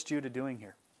twice. What's Judah doing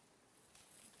here?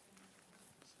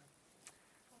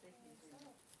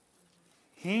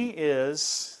 He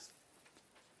is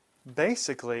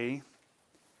basically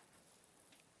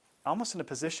almost in a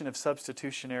position of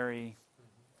substitutionary,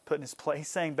 put in his place. He's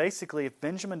saying basically, if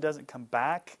Benjamin doesn't come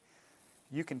back,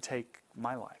 you can take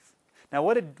my life. Now,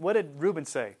 what did Reuben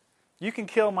say? You can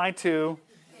kill my 2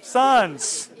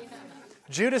 sons.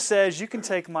 Judah says, you can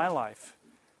take my life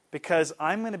because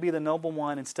I'm going to be the noble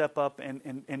one and step up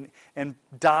and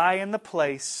die in the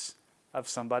place of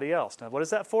somebody else. Now, what does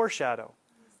that foreshadow?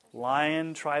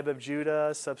 Lion, tribe of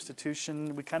Judah,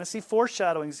 substitution. We kind of see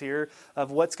foreshadowings here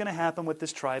of what's going to happen with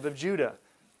this tribe of Judah.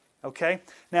 Okay?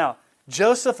 Now,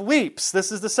 Joseph weeps.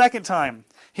 This is the second time.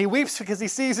 He weeps because he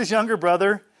sees his younger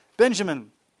brother,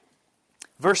 Benjamin.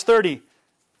 Verse 30.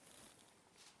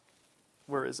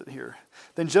 Where is it here?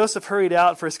 Then Joseph hurried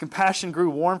out, for his compassion grew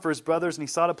warm for his brothers, and he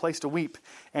sought a place to weep.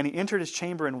 And he entered his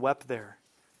chamber and wept there.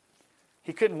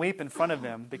 He couldn't weep in front of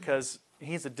them because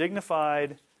he's a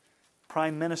dignified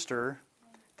prime minister.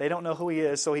 They don't know who he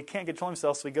is, so he can't control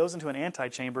himself, so he goes into an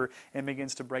antechamber and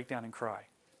begins to break down and cry.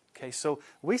 Okay, so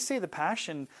we see the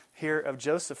passion here of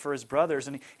Joseph for his brothers,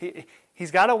 and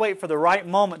he's got to wait for the right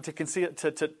moment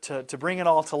to bring it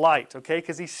all to light, okay,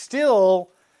 because he's still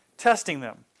testing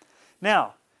them.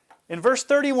 Now, in verse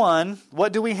 31,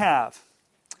 what do we have?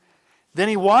 Then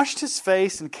he washed his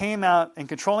face and came out, and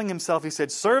controlling himself, he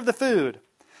said, serve the food.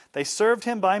 They served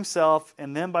him by himself,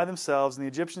 and them by themselves, and the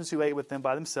Egyptians who ate with them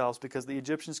by themselves, because the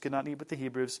Egyptians could not eat with the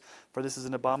Hebrews, for this is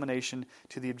an abomination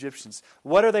to the Egyptians.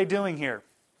 What are they doing here?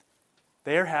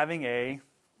 They are having a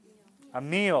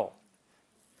meal.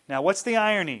 Now, what's the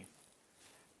irony?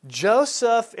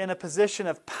 Joseph, in a position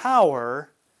of power,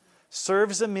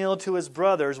 serves a meal to his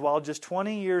brothers, while just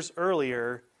 20 years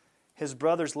earlier, his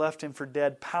brothers left him for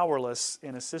dead, powerless,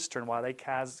 in a cistern, while they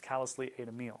callously ate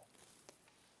a meal.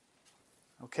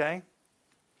 Okay?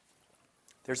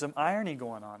 There's some irony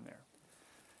going on there.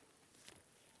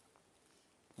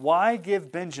 Why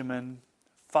give Benjamin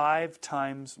 5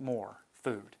 times more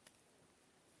food?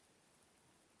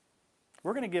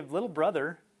 We're going to give little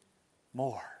brother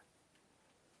more.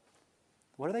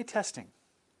 What are they testing?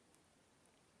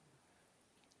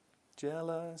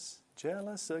 Jealous,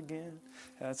 jealous again.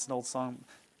 That's an old song.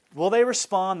 Will they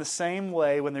respond the same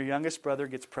way when their youngest brother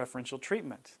gets preferential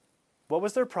treatment? What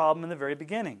was their problem in the very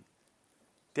beginning?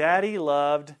 Daddy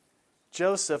loved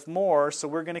Joseph more, so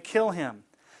we're going to kill him.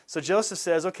 So Joseph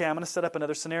says, okay, I'm going to set up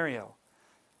another scenario.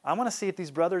 I want to see if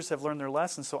these brothers have learned their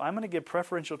lesson, so I'm going to give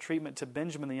preferential treatment to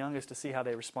Benjamin the youngest to see how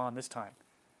they respond this time.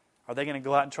 Are they going to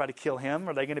go out and try to kill him?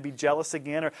 Are they going to be jealous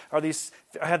again? Or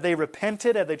have they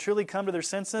repented? Have they truly come to their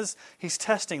senses? He's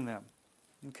testing them.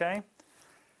 Okay?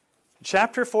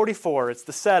 Chapter 44, it's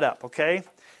the setup, okay?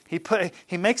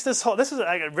 He makes this is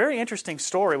a very interesting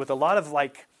story with a lot of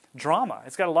drama.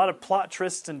 It's got a lot of plot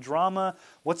twists and drama.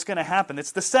 What's going to happen?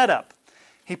 It's the setup.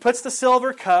 He puts the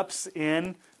silver cups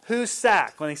in whose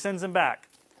sack when he sends them back?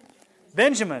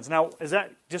 Benjamin's. Now, is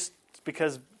that just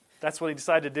because that's what he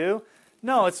decided to do?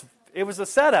 No, it was a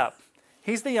setup.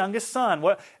 He's the youngest son.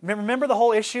 Remember the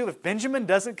whole issue? If Benjamin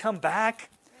doesn't come back,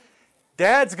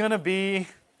 Dad's going to be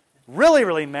really,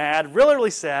 really mad, really,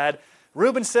 really sad.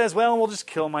 Reuben says, well, we'll just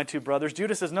kill my 2 brothers.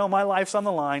 Judah says, no, my life's on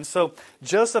the line. So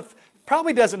Joseph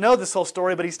probably doesn't know this whole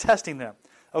story, but he's testing them.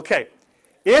 Okay,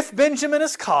 if Benjamin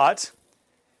is caught,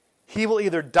 he will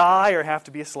either die or have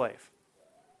to be a slave.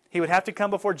 He would have to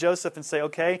come before Joseph and say,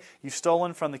 okay, you've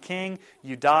stolen from the king,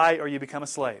 you die or you become a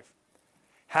slave.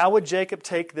 How would Jacob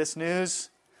take this news?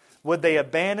 Would they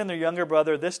abandon their younger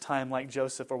brother this time like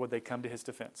Joseph, or would they come to his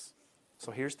defense?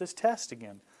 So here's this test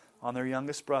again on their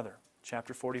youngest brother,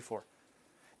 chapter 44.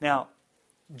 Now,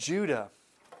 Judah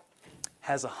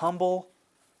has a humble,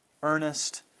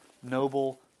 earnest,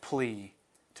 noble plea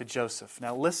to Joseph.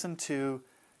 Now listen to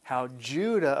how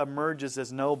Judah emerges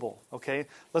as noble. Okay?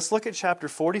 Let's look at chapter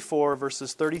 44,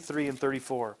 verses 33 and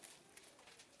 34.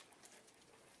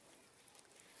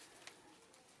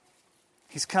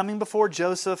 He's coming before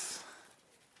Joseph.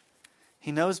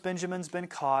 He knows Benjamin's been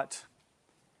caught.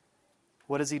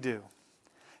 What does he do?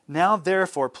 Now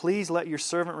therefore, please let your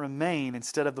servant remain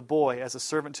instead of the boy as a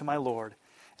servant to my Lord,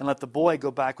 and let the boy go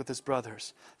back with his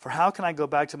brothers. For how can I go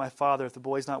back to my father if the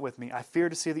boy is not with me? I fear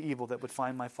to see the evil that would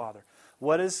find my father.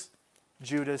 What does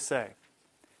Judah say?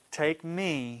 Take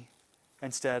me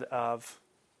instead of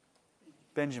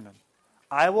Benjamin.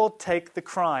 I will take the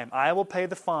crime. I will pay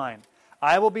the fine.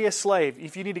 I will be a slave.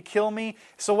 If you need to kill me.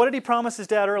 So what did he promise his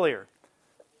dad earlier?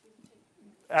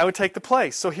 I would take the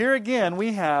place. So here again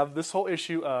we have this whole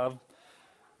issue of,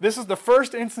 this is the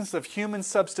first instance of human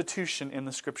substitution in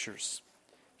the Scriptures.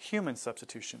 Human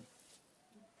substitution.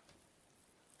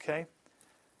 Okay?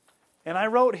 And I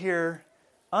wrote here,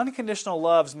 unconditional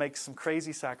love makes some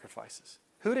crazy sacrifices.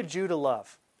 Who did Judah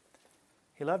love?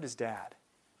 He loved his dad.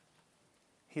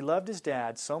 He loved his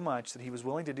dad so much that he was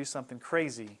willing to do something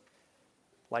crazy,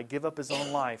 like give up his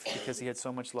own life because he had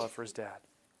so much love for his dad.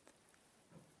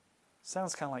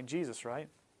 Sounds kind of like Jesus, right?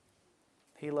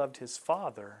 He loved his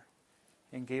father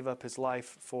and gave up his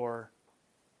life for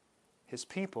his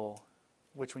people,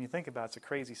 which when you think about it, it's a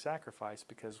crazy sacrifice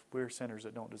because we're sinners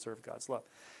that don't deserve God's love.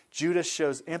 Judah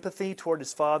shows empathy toward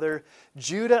his father.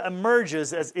 Judah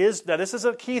emerges as now this is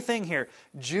a key thing here.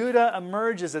 Judah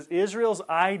emerges as Israel's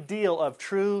ideal of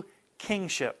true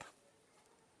kingship.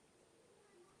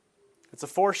 It's a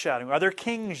foreshadowing. Are there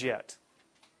kings yet?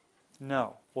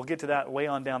 No. We'll get to that way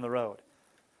on down the road.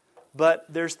 But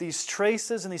there's these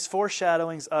traces and these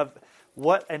foreshadowings of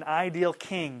what an ideal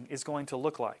king is going to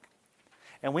look like.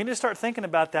 And we need to start thinking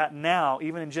about that now,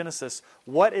 even in Genesis.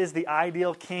 What is the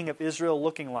ideal king of Israel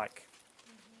looking like?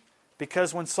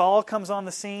 Because when Saul comes on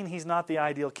the scene, he's not the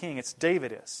ideal king. It's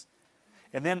David is.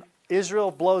 And then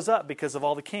Israel blows up because of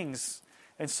all the kings.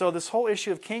 And so this whole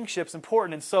issue of kingship is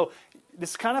important. And so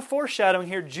this kind of foreshadowing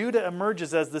here, Judah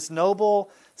emerges as this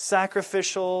noble,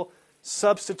 sacrificial,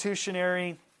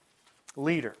 substitutionary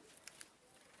leader.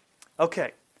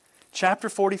 Okay, chapter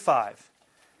 45.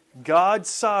 God's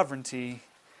sovereignty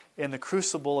in the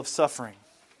crucible of suffering.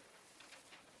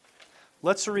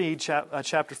 Let's read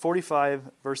chapter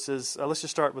 45, verses, let's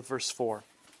just start with verse 4.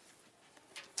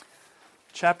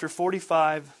 Chapter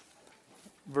 45,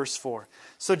 verse 4.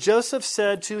 So Joseph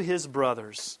said to his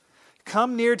brothers,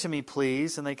 "Come near to me,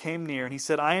 please." And they came near. And he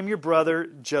said, "I am your brother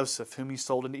Joseph, whom you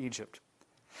sold into Egypt.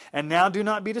 And now do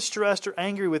not be distressed or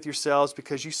angry with yourselves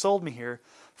because you sold me here,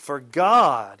 for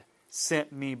God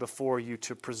sent me before you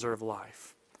to preserve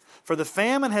life. For the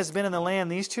famine has been in the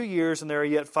land these 2 years, and there are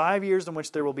yet 5 years in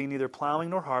which there will be neither plowing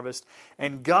nor harvest.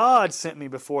 And God sent me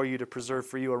before you to preserve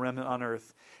for you a remnant on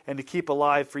earth, and to keep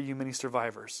alive for you many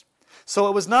survivors. So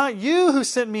it was not you who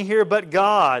sent me here, but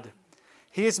God.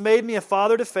 He has made me a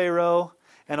father to Pharaoh,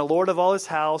 and a lord of all his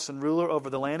house, and ruler over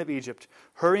the land of Egypt.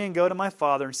 Hurry and go to my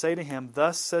father, and say to him,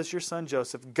 Thus says your son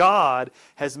Joseph, God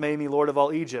has made me lord of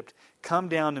all Egypt. Come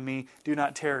down to me, do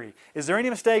not tarry." Is there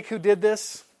any mistake who did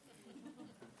this?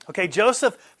 Okay,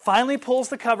 Joseph finally pulls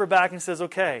the cover back and says,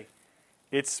 okay,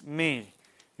 it's me,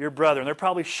 your brother. And they're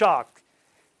probably shocked.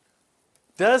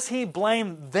 Does he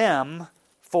blame them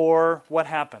for what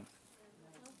happened?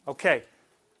 Okay,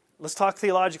 let's talk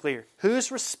theologically here.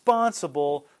 Who's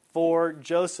responsible for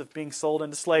Joseph being sold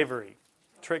into slavery?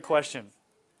 Trick question.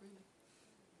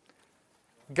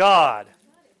 God.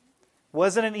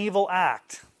 Was it an evil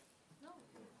act?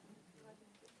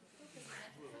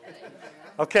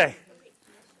 Okay.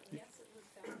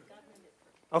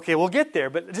 Okay, we'll get there.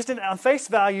 But just on face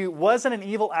value, was it an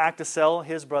evil act to sell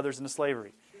his brothers into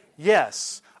slavery?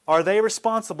 Yes. Are they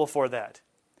responsible for that?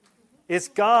 Is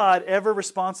God ever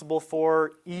responsible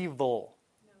for evil?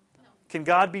 Can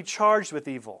God be charged with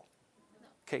evil?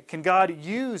 Okay, can God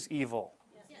use evil?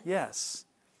 Yes.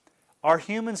 Are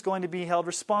humans going to be held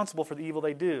responsible for the evil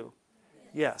they do?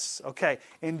 Yes. Okay.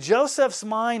 In Joseph's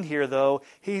mind here, though,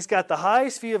 he's got the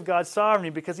highest view of God's sovereignty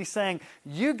because he's saying,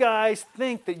 you guys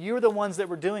think that you're the ones that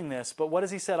were doing this, but what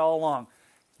has he said all along?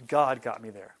 God got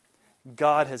me there.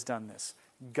 God has done this.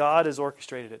 God has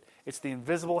orchestrated it. It's the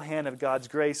invisible hand of God's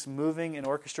grace moving and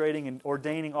orchestrating and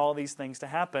ordaining all these things to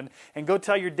happen. And go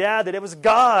tell your dad that it was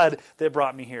God that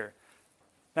brought me here.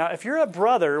 Now, if you're a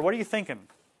brother, what are you thinking?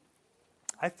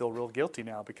 I feel real guilty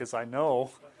now because I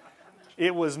know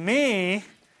it was me,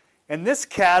 and this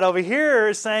cat over here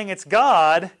is saying it's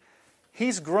God.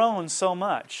 He's grown so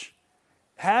much.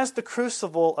 Has the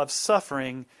crucible of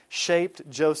suffering shaped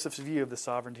Joseph's view of the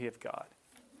sovereignty of God?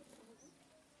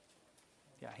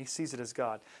 Yeah, he sees it as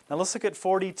God. Now let's look at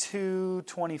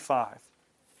 42:25.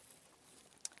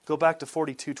 Go back to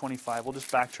 42:25. We'll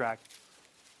just backtrack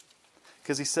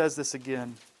because he says this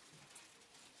again.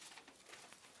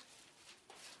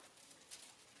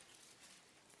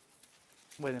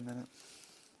 Wait a minute.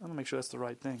 I'm going to make sure that's the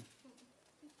right thing.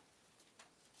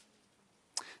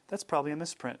 That's probably a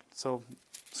misprint. So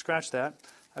scratch that.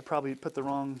 I probably put the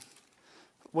wrong...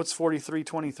 What's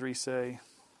 43:23 say?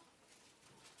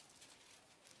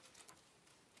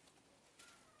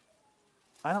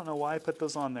 I don't know why I put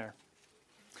those on there.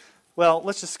 Well,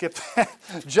 let's just skip that.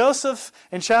 Joseph,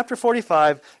 in chapter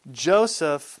 45,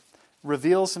 Joseph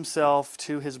reveals himself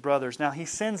to his brothers. Now, he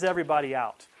sends everybody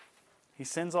out. He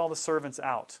sends all the servants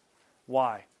out.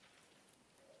 Why?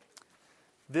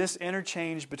 This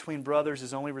interchange between brothers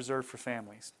is only reserved for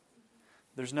families.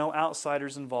 There's no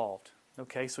outsiders involved.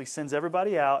 Okay, so he sends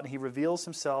everybody out and he reveals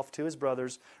himself to his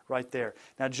brothers right there.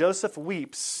 Now, Joseph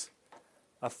weeps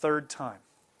a third time.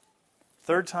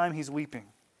 Third time he's weeping.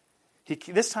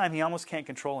 This time he almost can't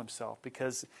control himself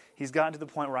because he's gotten to the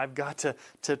point where I've got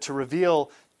to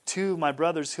reveal to my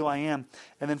brothers who I am.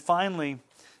 And then finally,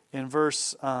 in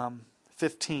verse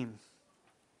 15,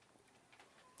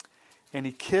 and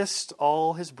he kissed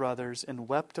all his brothers and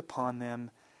wept upon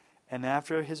them, and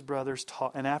after that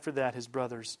his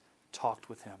brothers talked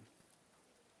with him.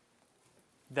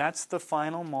 That's the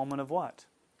final moment of what?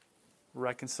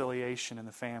 Reconciliation in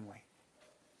the family.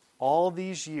 All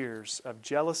these years of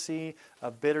jealousy,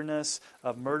 of bitterness,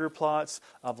 of murder plots,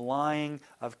 of lying,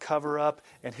 of cover-up.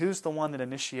 And who's the one that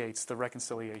initiates the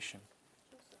reconciliation?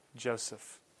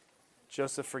 Joseph.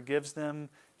 Joseph forgives them.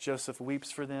 Joseph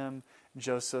weeps for them.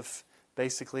 Joseph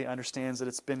basically understands that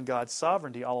it's been God's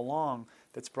sovereignty all along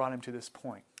that's brought him to this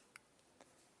point.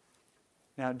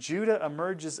 Now, Judah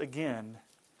emerges again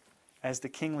as the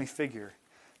kingly figure.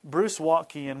 Bruce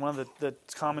Waltke, in one of the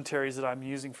commentaries that I'm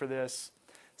using for this,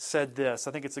 said this.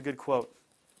 I think it's a good quote.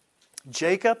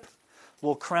 Jacob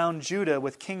will crown Judah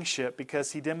with kingship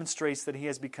because he demonstrates that he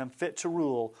has become fit to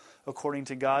rule according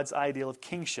to God's ideal of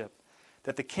kingship,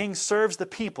 that the king serves the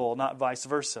people, not vice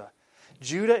versa.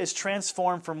 Judah is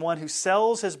transformed from one who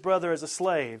sells his brother as a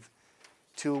slave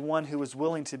to one who is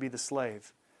willing to be the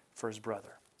slave for his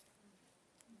brother.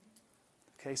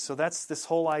 Okay, so that's this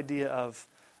whole idea of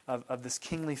this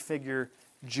kingly figure,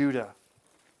 Judah.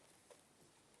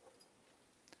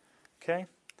 Okay,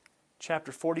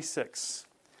 chapter 46.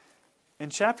 In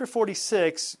chapter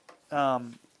 46,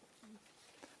 the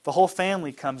whole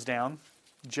family comes down,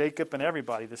 Jacob and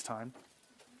everybody this time,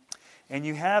 and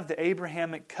you have the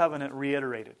Abrahamic covenant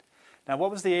reiterated. Now,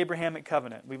 what was the Abrahamic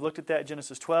covenant? We've looked at that in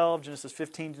Genesis 12, Genesis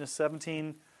 15, Genesis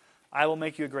 17. I will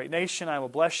make you a great nation. I will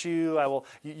bless you.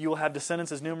 You will have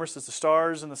descendants as numerous as the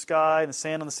stars in the sky and the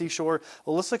sand on the seashore.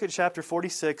 Well, let's look at chapter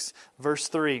 46, verse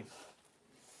 3.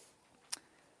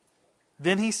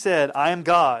 Then he said, I am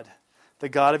God, the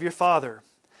God of your father.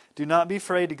 Do not be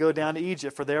afraid to go down to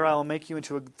Egypt, for there I will make you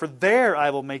into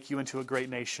a great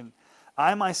nation.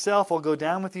 I myself will go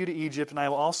down with you to Egypt, and I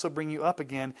will also bring you up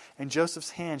again, and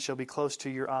Joseph's hand shall be close to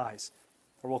your eyes,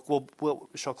 or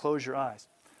shall close your eyes.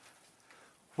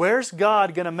 Where's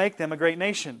God going to make them a great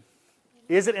nation?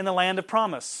 Is it in the land of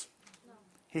promise?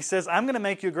 He says, I'm going to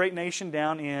make you a great nation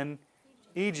down in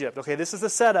Egypt. Okay, this is the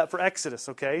setup for Exodus,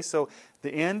 okay? So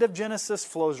the end of Genesis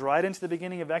flows right into the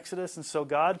beginning of Exodus, and so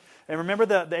God, and remember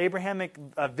the Abrahamic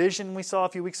vision we saw a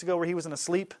few weeks ago where he was in a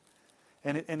sleep,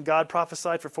 and God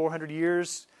prophesied for 400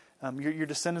 years, your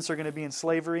descendants are going to be in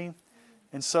slavery,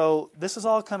 and so this is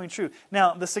all coming true.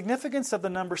 Now, the significance of the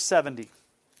number 70.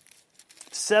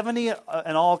 70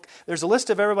 and all, there's a list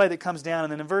of everybody that comes down,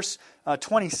 and then in verse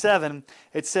 27,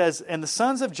 it says, and the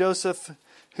sons of Joseph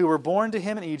who were born to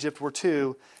him in Egypt were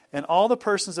 2, and all the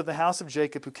persons of the house of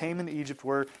Jacob who came into Egypt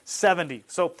were 70.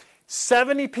 So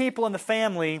 70 people in the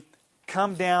family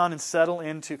come down and settle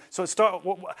into. So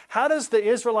how does the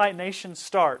Israelite nation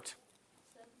start?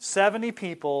 70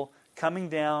 people coming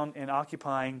down and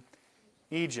occupying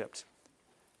Egypt.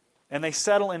 And they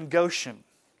settle in Goshen,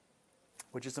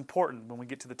 which is important when we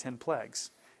get to the 10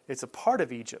 plagues. It's a part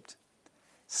of Egypt.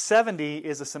 70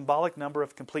 is a symbolic number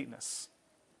of completeness.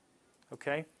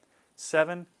 Okay?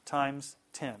 7 times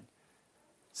 10.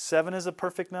 7 is a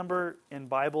perfect number in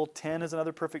Bible. 10 is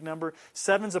another perfect number.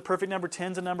 7 is a perfect number.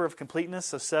 10 is a number of completeness.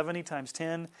 So 70 times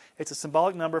 10. It's a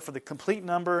symbolic number for the complete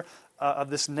number of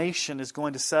this nation is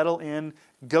going to settle in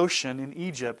Goshen in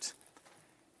Egypt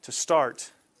to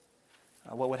start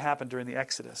what would happen during the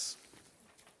Exodus.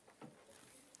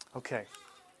 Okay.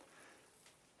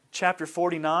 Chapter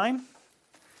 49.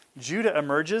 Judah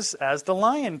emerges as the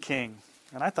Lion King.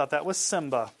 And I thought that was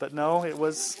Simba, but no, it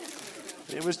was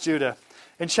Judah.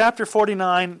 In chapter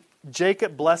 49,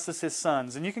 Jacob blesses his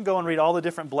sons. And you can go and read all the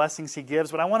different blessings he gives,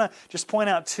 but I want to just point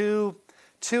out two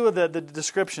of the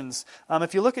descriptions.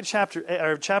 If you look at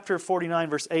chapter 49,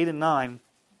 verse 8 and 9,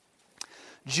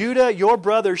 Judah, your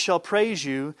brother shall praise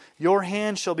you. Your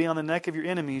hand shall be on the neck of your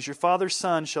enemies. Your father's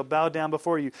son shall bow down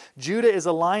before you. Judah is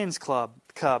a lion's cub.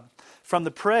 From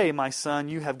the prey, my son,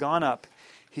 you have gone up.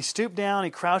 He stooped down, he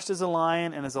crouched as a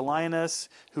lion and as a lioness.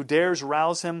 Who dares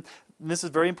rouse him? And this is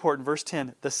very important, verse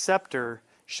 10. The scepter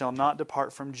shall not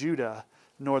depart from Judah,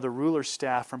 nor the ruler's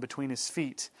staff from between his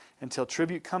feet, until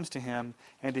tribute comes to him,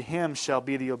 and to him shall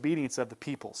be the obedience of the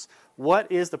peoples.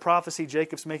 What is the prophecy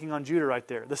Jacob's making on Judah right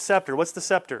there? The scepter. What's the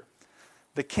scepter?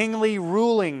 The kingly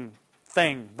ruling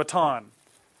thing, baton.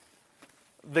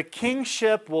 The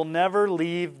kingship will never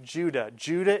leave Judah.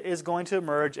 Judah is going to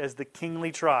emerge as the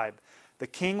kingly tribe. The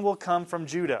king will come from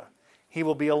Judah. He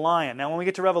will be a lion. Now when we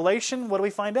get to Revelation, what do we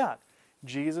find out?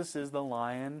 Jesus is the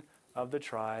Lion of the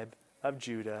tribe of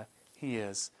Judah. He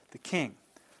is the king.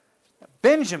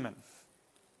 Benjamin,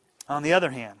 on the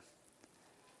other hand,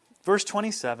 verse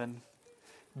 27,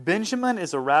 Benjamin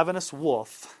is a ravenous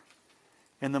wolf,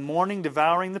 in the morning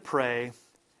devouring the prey,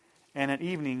 and at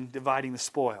evening dividing the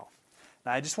spoil.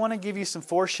 Now, I just want to give you some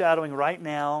foreshadowing right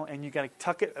now, and you got to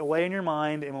tuck it away in your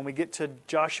mind, and when we get to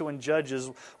Joshua and Judges,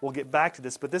 we'll get back to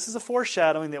this. But this is a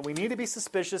foreshadowing that we need to be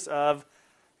suspicious of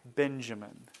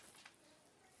Benjamin.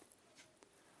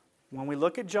 When we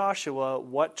look at Joshua,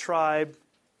 what tribe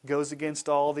goes against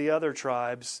all the other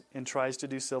tribes and tries to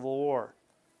do civil war?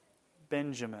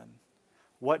 Benjamin.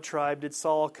 What tribe did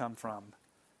Saul come from?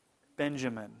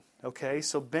 Benjamin. Okay,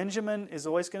 so Benjamin is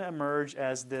always going to emerge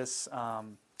as this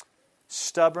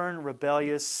stubborn,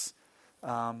 rebellious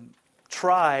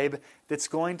tribe that's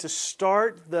going to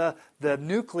start the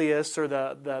nucleus or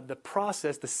the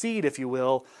process, the seed, if you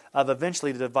will, of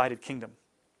eventually the divided kingdom.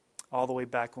 All the way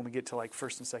back when we get to like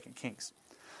 1st and 2nd Kings.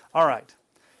 All right.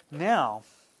 Now,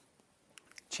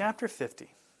 chapter 50.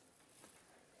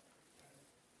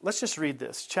 Let's just read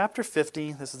this. Chapter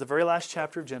 50, this is the very last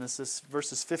chapter of Genesis,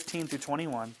 verses 15 through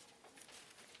 21.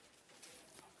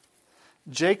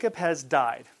 Jacob has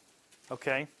died.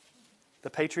 Okay? The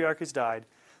patriarch has died.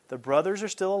 The brothers are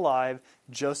still alive.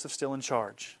 Joseph's still in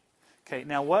charge. Okay,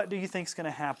 now what do you think is going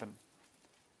to happen?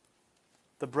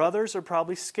 The brothers are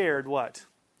probably scared, what?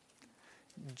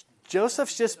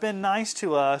 Joseph's just been nice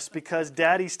to us because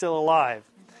Daddy's still alive.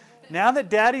 Now that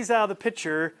Daddy's out of the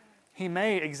picture, he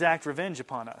may exact revenge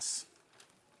upon us.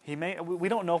 We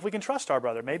don't know if we can trust our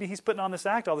brother. Maybe he's putting on this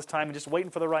act all this time and just waiting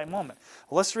for the right moment.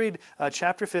 Well, let's read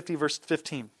chapter 50, verse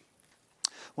 15.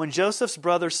 When Joseph's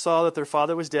brothers saw that their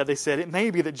father was dead, they said, "It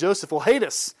may be that Joseph will hate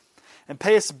us and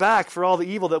pay us back for all the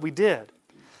evil that we did."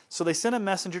 So they sent a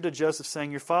messenger to Joseph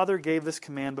saying, "Your father gave this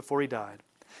command before he died.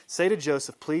 Say to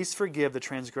Joseph, please forgive the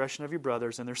transgression of your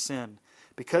brothers and their sin,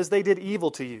 because they did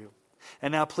evil to you.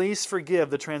 And now please forgive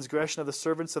the transgression of the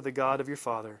servants of the God of your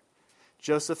father."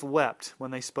 Joseph wept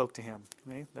when they spoke to him.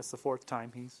 Okay, that's the 4th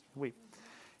time he's wept.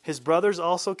 His brothers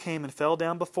also came and fell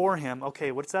down before him.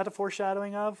 Okay, what's that a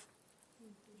foreshadowing of?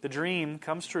 The dream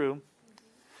comes true.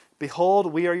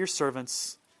 "Behold, we are your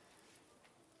servants."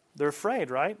 They're afraid,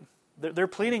 right? They're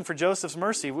pleading for Joseph's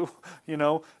mercy.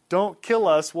 Don't kill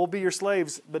us. We'll be your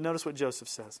slaves. But notice what Joseph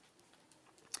says.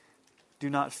 "Do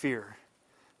not fear,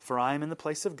 for I am in the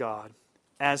place of God.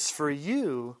 As for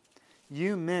you,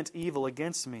 you meant evil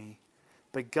against me,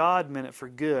 but God meant it for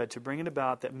good, to bring it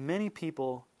about that many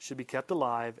people should be kept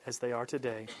alive as they are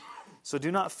today. So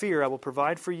do not fear, I will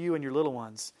provide for you and your little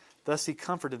ones." Thus he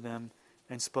comforted them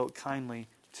and spoke kindly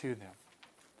to them.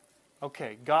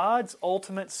 Okay, God's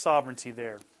ultimate sovereignty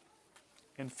there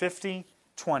in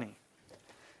 50:20.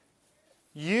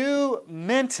 You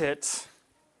meant it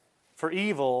for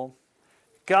evil.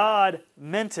 God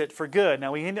meant it for good.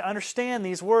 Now we need to understand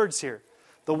these words here.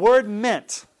 The word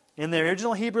 "meant" in the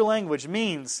original Hebrew language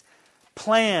means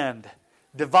planned,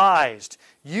 devised.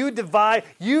 You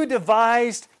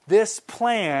devised this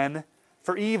plan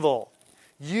for evil.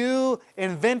 You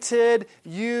invented,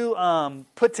 you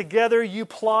put together, you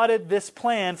plotted this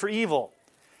plan for evil.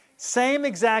 Same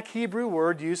exact Hebrew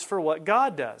word used for what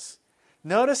God does.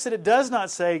 Notice that it does not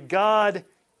say God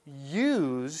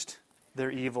used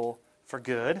their evil for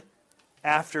good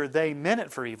after they meant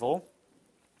it for evil.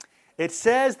 It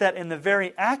says that in the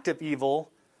very act of evil,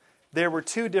 there were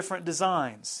 2 different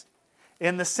designs.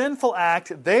 In the sinful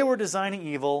act, they were designing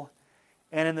evil,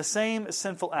 and in the same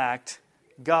sinful act,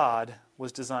 God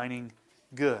was designing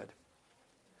good.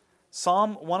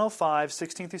 Psalm 105,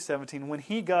 16 through 17, "When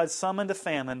he, God, summoned a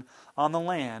famine on the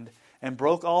land and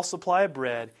broke all supply of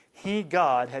bread, he,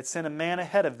 God, had sent a man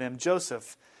ahead of them,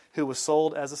 Joseph, who was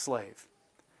sold as a slave."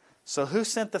 So who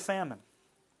sent the famine?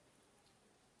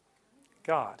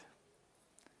 God.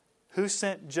 Who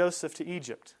sent Joseph to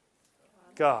Egypt?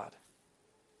 God.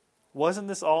 Wasn't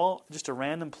this all just a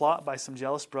random plot by some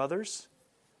jealous brothers?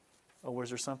 Or was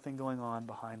there something going on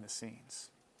behind the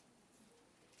scenes?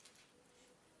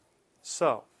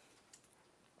 So,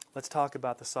 let's talk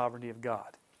about the sovereignty of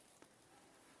God.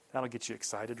 That'll get you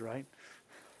excited, right?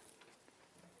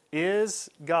 Is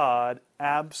God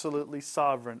absolutely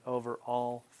sovereign over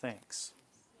all things?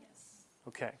 Yes.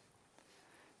 Okay.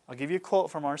 I'll give you a quote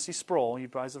from R.C. Sproul. You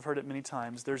guys have heard it many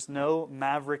times. There's no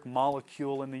maverick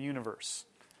molecule in the universe.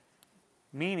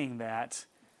 Meaning that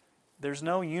there's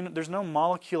no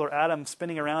molecule or atom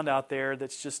spinning around out there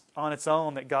that's just on its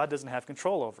own that God doesn't have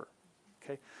control over.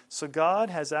 Okay? So God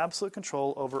has absolute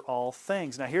control over all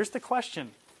things. Now here's the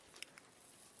question.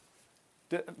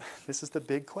 This is the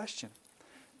big question.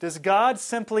 Does God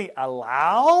simply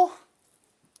allow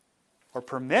or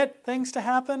permit things to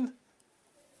happen?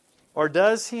 Or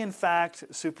does He in fact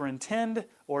superintend,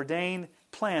 ordain,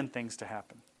 plan things to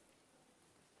happen?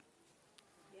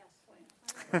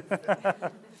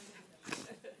 Yes.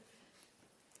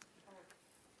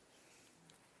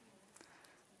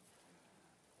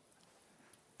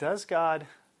 Does God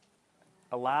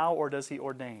allow or does He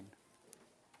ordain?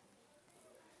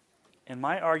 And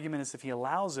my argument is if He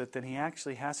allows it, then He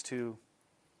actually has to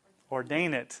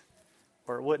ordain it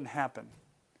or it wouldn't happen.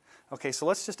 Okay, so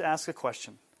let's just ask a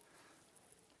question.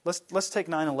 Let's take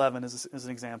 9/11 as an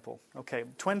example. Okay,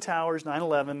 Twin Towers,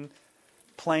 9/11,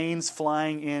 planes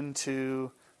flying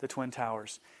into the Twin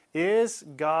Towers. Is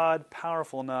God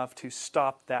powerful enough to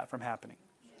stop that from happening?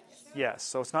 Yes.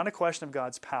 So it's not a question of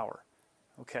God's power.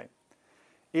 Okay.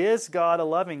 Is God a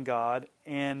loving God,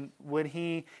 and would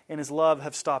He, in His love,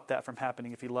 have stopped that from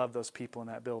happening if He loved those people in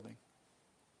that building?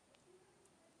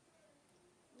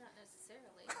 Not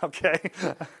necessarily. Okay.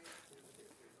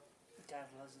 God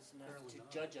loves us enough to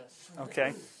judge us.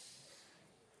 Okay.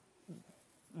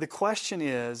 The question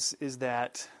is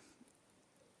that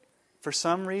for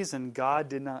some reason God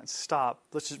did not stop.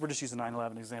 We're just using the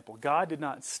 9/11 example. God did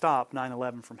not stop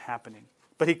 9/11 from happening,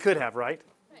 but He could have, right?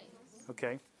 Right.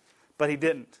 Okay, but He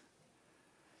didn't.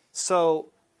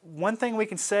 So one thing we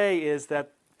can say is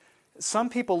that some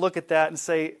people look at that and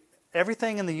say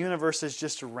everything in the universe is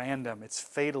just random. It's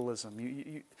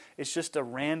fatalism. It's just a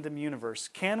random universe.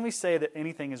 Can we say that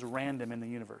anything is random in the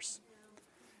universe?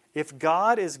 If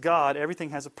God is God, everything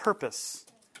has a purpose.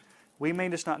 We may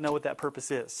just not know what that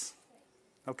purpose is.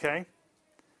 Okay?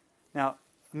 Now,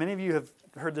 many of you have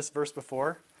heard this verse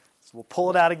before, so we'll pull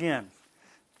it out again.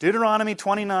 Deuteronomy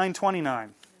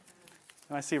 29:29.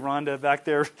 And I see Rhonda back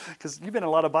there, because you've been in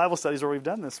a lot of Bible studies where we've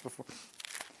done this before.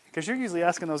 Because you're usually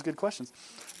asking those good questions.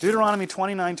 Deuteronomy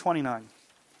 29:29.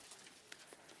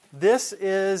 This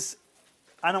is,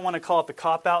 I don't want to call it the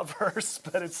cop-out verse,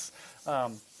 but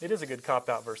it is a good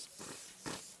cop-out verse.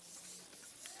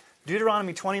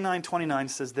 Deuteronomy 29:29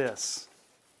 says this: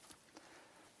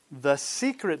 "The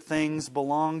secret things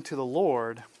belong to the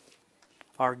Lord,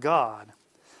 our God,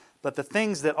 but the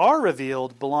things that are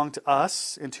revealed belong to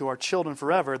us and to our children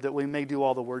forever, that we may do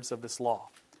all the words of this law."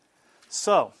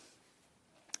 So,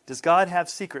 does God have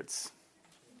secrets?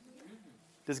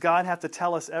 Does God have to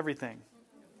tell us everything?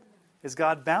 Is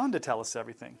God bound to tell us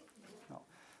everything? No.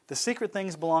 The secret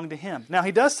things belong to Him. Now,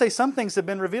 He does say some things have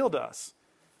been revealed to us.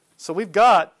 So we've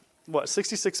got,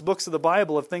 66 books of the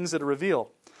Bible of things that are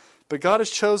revealed. But God has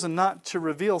chosen not to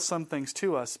reveal some things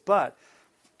to us. But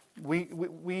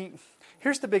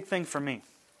here's the big thing for me.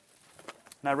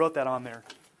 And I wrote that on there.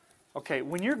 Okay,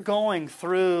 when you're going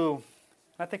through,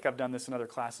 I think I've done this in other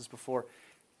classes before.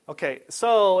 Okay,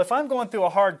 so if I'm going through a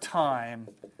hard time,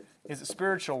 is it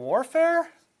spiritual warfare?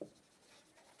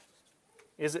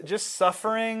 Is it just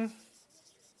suffering?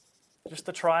 Just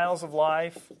the trials of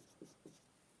life?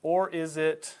 Or is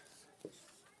it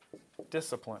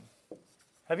discipline?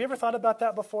 Have you ever thought about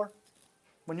that before?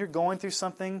 When you're going through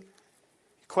something,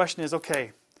 the question is,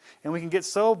 okay, and we can get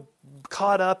so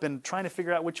caught up in trying to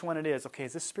figure out which one it is. Okay,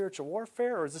 is this spiritual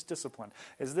warfare or is this discipline?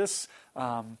 Is this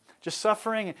just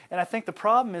suffering? And I think the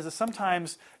problem is that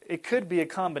sometimes it could be a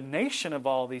combination of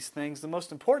all these things. The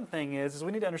most important thing is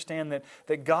we need to understand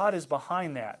that God is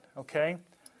behind that, okay?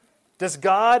 Does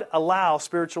God allow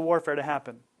spiritual warfare to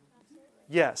happen?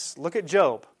 Yes. Look at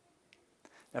Job.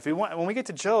 Now, when we get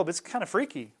to Job, it's kind of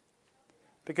freaky.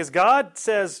 Because God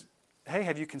says, hey,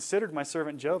 have you considered my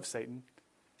servant Job, Satan?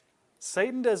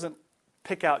 Satan doesn't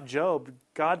pick out Job.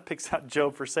 God picks out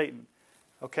Job for Satan.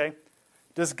 Okay?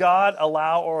 Does God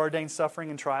allow or ordain suffering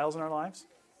and trials in our lives?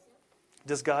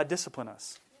 Does God discipline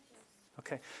us?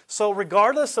 Okay. So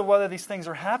regardless of whether these things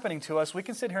are happening to us, we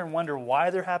can sit here and wonder why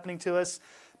they're happening to us.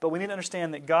 But we need to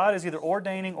understand that God is either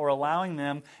ordaining or allowing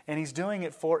them, and He's doing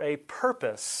it for a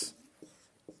purpose.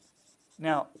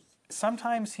 Now,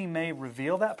 sometimes He may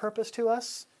reveal that purpose to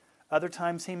us. Other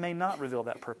times He may not reveal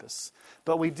that purpose.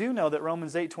 But we do know that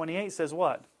Romans 8:28 says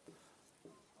what?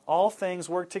 All things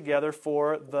work together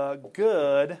for the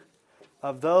good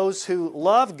of those who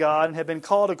love God and have been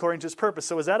called according to His purpose.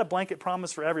 So is that a blanket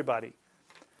promise for everybody?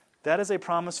 That is a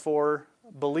promise for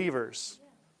believers.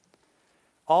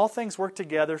 All things work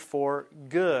together for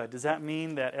good. Does that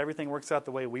mean that everything works out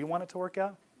the way we want it to work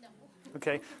out? No.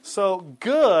 Okay, so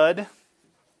good,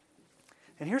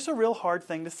 and here's a real hard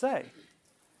thing to say.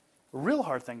 A real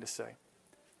hard thing to say.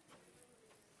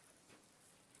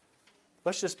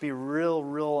 Let's just be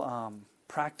real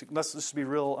practical. Let's just be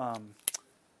real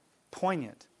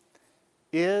poignant.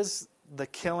 Is the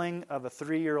killing of a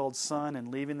 3-year-old son and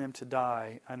leaving them to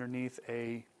die underneath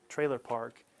a trailer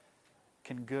park,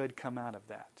 can good come out of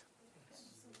that?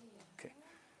 Okay.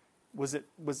 Was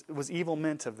evil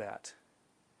meant of that?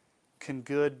 Can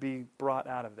good be brought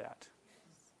out of that?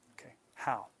 Okay.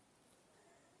 How?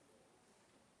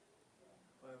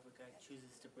 Wherever God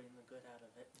chooses to bring the good out of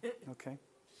it. Okay.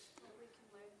 What we can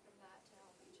learn from that to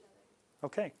help each other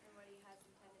Okay. and what He has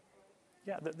intended for it.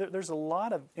 Yeah, there's a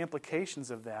lot of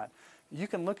implications of that. You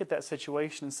can look at that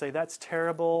situation and say, that's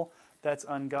terrible, that's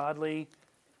ungodly.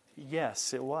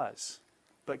 Yes, it was.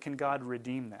 But can God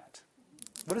redeem that?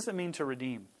 What does it mean to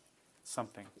redeem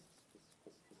something?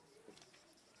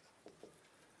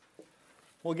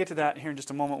 We'll get to that here in just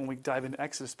a moment when we dive into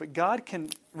Exodus. But God can,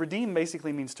 redeem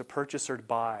basically means to purchase or to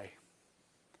buy.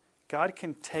 God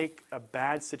can take a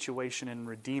bad situation and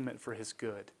redeem it for His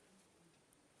good.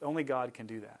 Only God can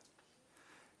do that.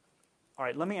 All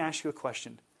right, let me ask you a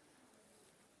question.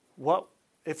 What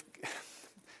if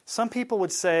some people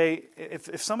would say,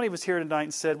 if somebody was here tonight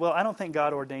and said, well, I don't think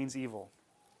God ordains evil,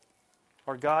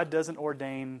 or God doesn't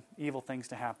ordain evil things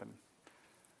to happen,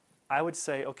 I would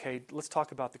say, okay, let's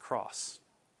talk about the cross.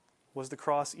 Was the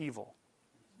cross evil?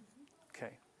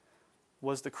 Okay.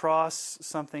 Was the cross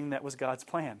something that was God's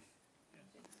plan?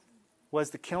 Was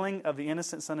the killing of the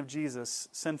innocent son of Jesus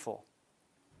sinful?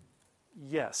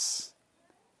 Yes.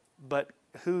 But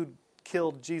who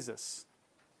killed Jesus?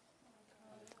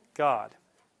 God.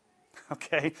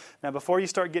 Okay. Now before you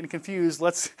start getting confused,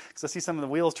 because I see some of the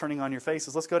wheels turning on your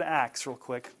faces, let's go to Acts real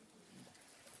quick.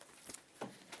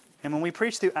 And when we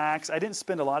preached through Acts, I didn't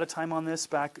spend a lot of time on this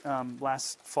back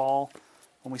last fall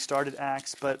when we started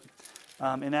Acts, but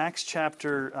in Acts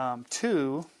chapter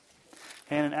 2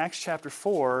 and in Acts chapter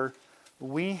 4,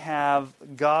 we have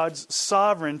God's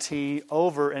sovereignty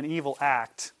over an evil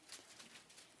act,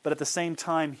 but at the same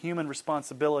time, human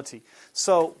responsibility.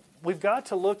 So we've got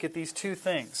to look at these two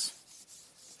things.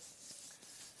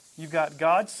 You've got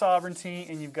God's sovereignty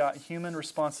and you've got human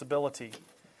responsibility.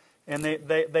 And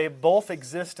they both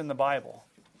exist in the Bible.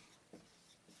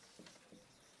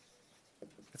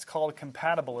 It's called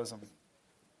compatibilism.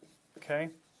 Okay?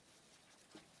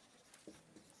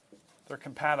 They're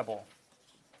compatible.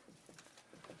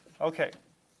 Okay,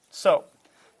 so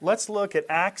let's look at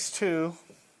Acts 2,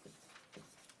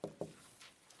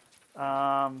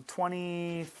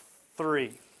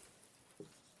 23.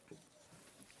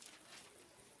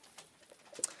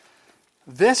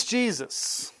 This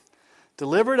Jesus,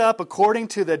 delivered up according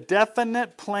to the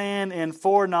definite plan and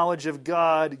foreknowledge of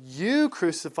God, you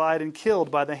crucified and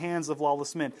killed by the hands of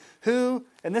lawless men. Who,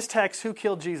 in this text, who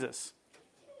killed Jesus?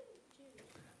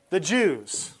 The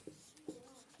Jews.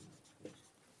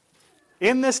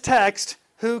 In this text,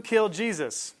 who killed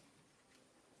Jesus?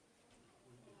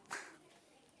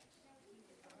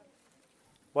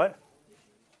 What?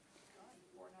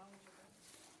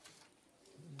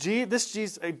 This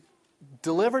Jesus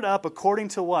delivered up according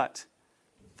to what?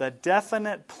 The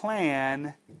definite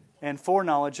plan and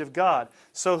foreknowledge of God.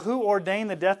 So who ordained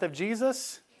the death of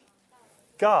Jesus?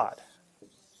 God.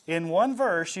 In one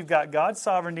verse, you've got God's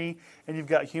sovereignty and you've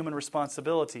got human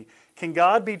responsibility. Can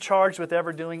God be charged with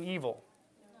ever doing evil?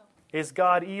 No. Is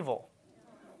God evil?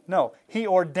 No. He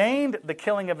ordained the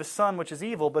killing of His Son, which is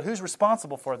evil, but who's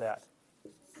responsible for that?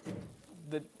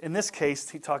 In this case,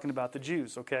 he's talking about the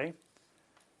Jews, okay?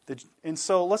 And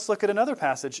so let's look at another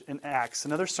passage in Acts,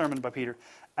 another sermon by Peter.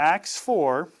 Acts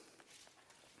 4,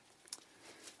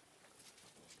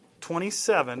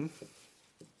 27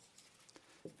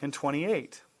 and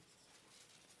 28.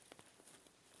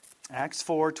 Acts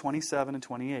 4, 27 and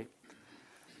 28.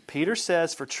 Peter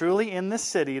says, "For truly in this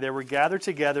city there were gathered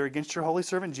together against your holy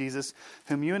servant Jesus,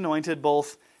 whom you anointed,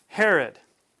 both Herod,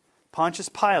 Pontius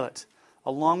Pilate,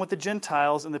 along with the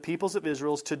Gentiles and the peoples of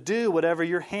Israel, to do whatever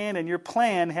your hand and your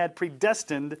plan had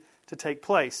predestined to take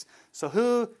place." So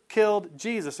who killed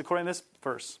Jesus according to this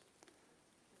verse?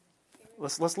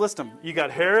 Let's list them. You got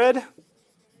Herod,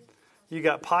 you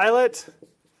got Pilate,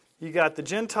 you got the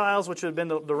Gentiles, which would have been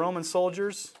the Roman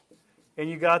soldiers, and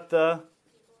you got the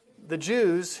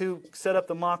Jews who set up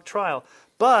the mock trial.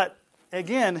 But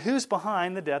again, who's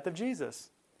behind the death of Jesus?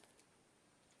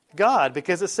 God,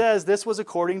 because it says this was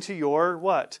according to your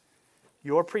what?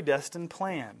 Your predestined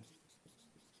plan.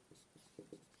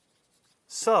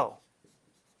 So,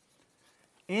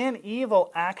 in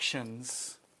evil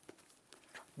actions,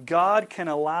 God can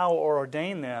allow or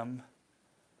ordain them,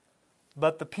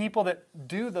 but the people that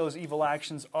do those evil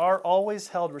actions are always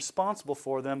held responsible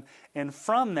for them. And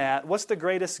from that, what's the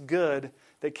greatest good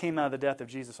that came out of the death of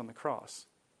Jesus on the cross?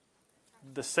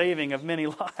 The saving of many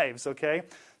lives, okay?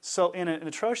 So in an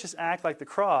atrocious act like the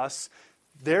cross,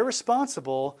 they're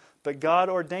responsible, but God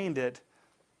ordained it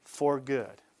for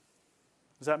good.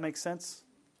 Does that make sense?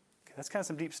 Okay, that's kind of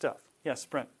some deep stuff. Yes,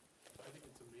 Brent. I think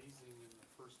it's amazing in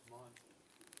the first month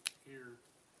here,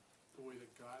 the way that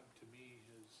God, to me,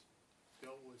 has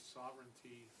dealt with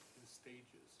sovereignty in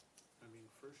stages. I mean,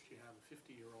 first you have a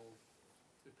 50-year-old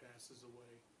that passes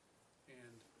away,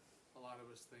 and a lot of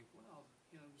us think, well,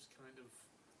 you know, he's kind of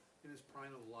in his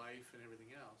prime of life and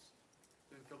everything else.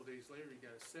 Then a couple days later, you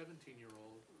got a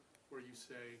 17-year-old where you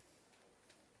say,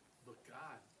 but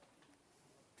God,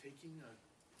 taking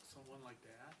someone like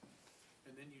that,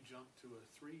 and then you jump to a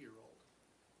 3-year-old,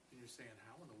 and you're saying,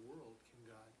 how in the world can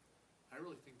God? I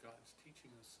really think God's teaching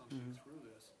us something through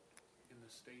this in the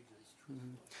stages.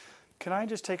 Can I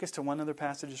just take us to one other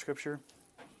passage of Scripture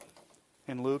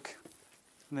in Luke,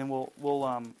 and then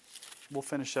we'll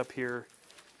finish up here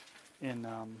in.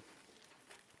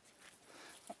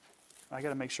 I got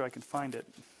to make sure I can find it.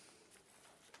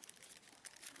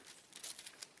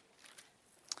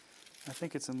 I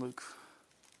think it's in Luke.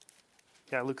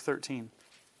 Yeah, Luke 13.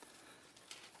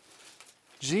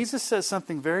 Jesus says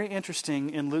something very interesting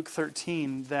in Luke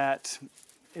 13 that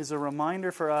is a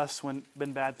reminder for us when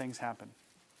bad things happen.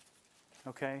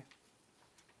 Okay?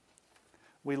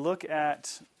 We look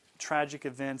at tragic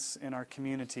events in our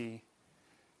community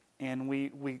and we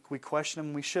question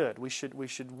them. We should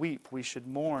weep. We should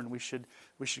mourn. We should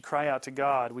cry out to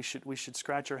God. We should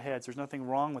scratch our heads. There's nothing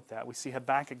wrong with that. We see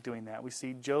Habakkuk doing that. We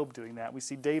see Job doing that. We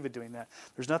see David doing that.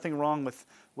 There's nothing wrong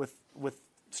with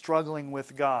struggling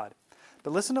with God.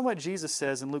 But listen to what Jesus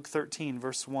says in Luke 13,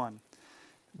 verse 1.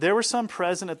 There were some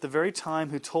present at the very time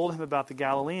who told him about the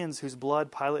Galileans whose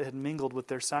blood Pilate had mingled with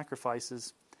their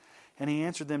sacrifices. And he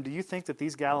answered them, do you think that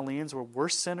these Galileans were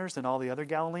worse sinners than all the other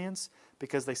Galileans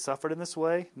because they suffered in this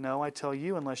way? No, I tell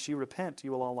you, unless you repent,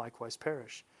 you will all likewise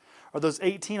perish. Or those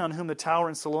 18 on whom the tower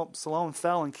in Siloam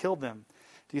fell and killed them,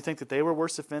 do you think that they were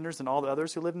worse offenders than all the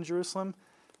others who lived in Jerusalem?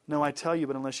 No, I tell you,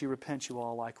 but unless you repent, you will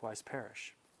all likewise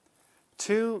perish.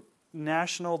 Two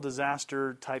national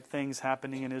disaster type things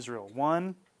happening in Israel.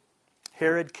 One,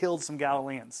 Herod killed some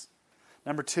Galileans.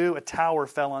 Number two, a tower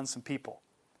fell on some people.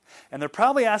 And they're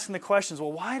probably asking the questions,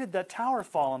 well, why did that tower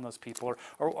fall on those people?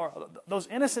 Or those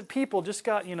innocent people just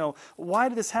got, why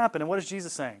did this happen? And what is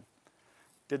Jesus saying?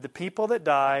 Did the people that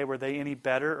die, were they any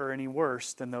better or any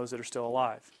worse than those that are still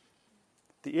alive?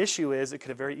 The issue is it could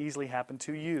have very easily happened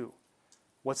to you.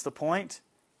 What's the point?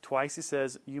 Twice he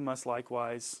says, you must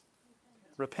likewise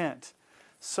repent.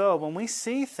 So when we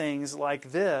see things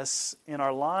like this in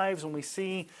our lives, when we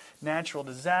see natural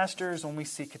disasters, when we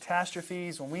see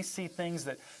catastrophes, when we see things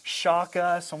that shock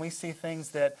us, when we see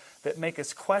things that make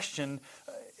us question,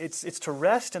 it's to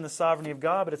rest in the sovereignty of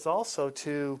God, but it's also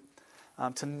to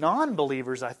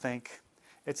non-believers, I think,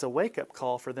 it's a wake-up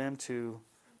call for them to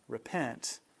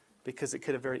repent because it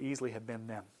could have very easily have been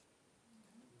them.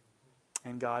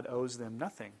 And God owes them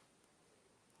nothing.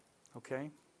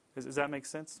 Okay? Does that make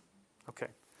sense? Okay.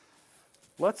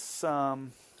 Let's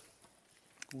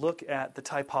look at the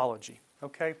typology.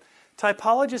 Okay?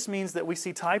 Typologist means that we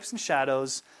see types and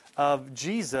shadows of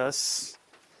Jesus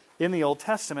in the Old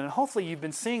Testament. And hopefully you've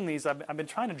been seeing these. I've been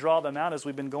trying to draw them out as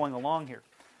we've been going along here.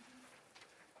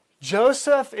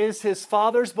 Joseph is his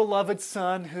father's beloved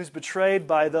son who's betrayed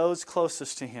by those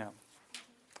closest to him.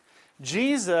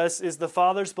 Jesus is the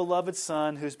father's beloved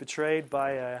son who's betrayed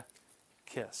by a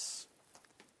kiss.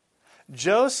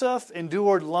 Joseph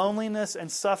endured loneliness and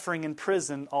suffering in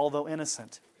prison, although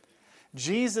innocent.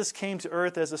 Jesus came to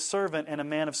earth as a servant and a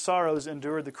man of sorrows,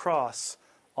 endured the cross,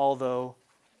 although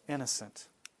innocent.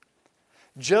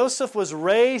 Joseph was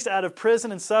raised out of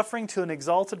prison and suffering to an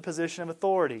exalted position of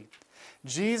authority.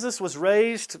 Jesus was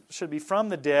raised, should be from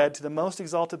the dead, to the most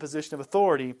exalted position of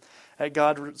authority at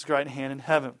God's right hand in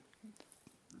heaven.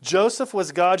 Joseph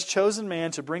was God's chosen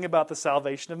man to bring about the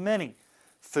salvation of many,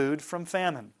 food from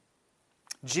famine.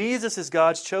 Jesus is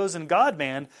God's chosen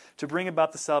God-man to bring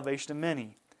about the salvation of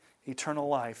many, eternal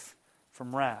life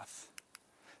from wrath.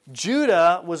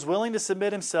 Judah was willing to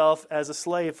submit himself as a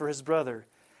slave for his brother.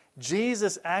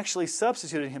 Jesus actually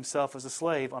substituted himself as a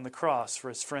slave on the cross for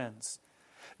his friends.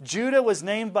 Judah was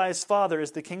named by his father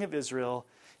as the king of Israel.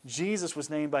 Jesus was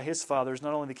named by his father as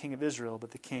not only the king of Israel,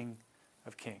 but the king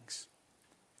of kings.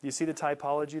 Do you see the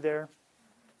typology there?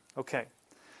 Okay.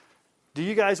 Do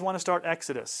you guys want to start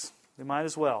Exodus? We might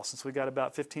as well, since we've got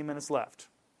about 15 minutes left.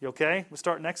 You okay? We'll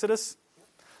start in Exodus?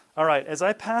 All right, as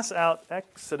I pass out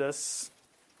Exodus,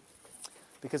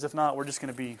 because if not, we're just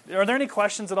going to be... Are there any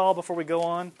questions at all before we go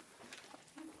on?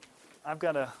 I've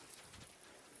got to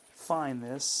find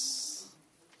this.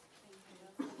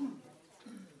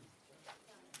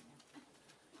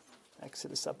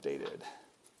 Exodus updated.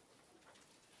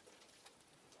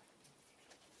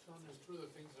 Sean, there's two of the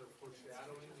things that are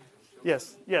foreshadowing.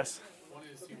 Yes, yes. One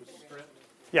is he was stripped,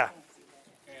 Yeah,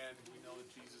 and we know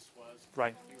that Jesus was.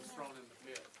 right, He was thrown in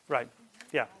the pit. right.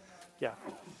 Yeah, yeah.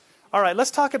 All right,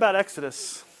 let's talk about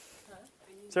Exodus.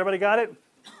 Has everybody got it?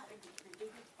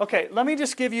 Okay, let me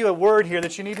just give you a word here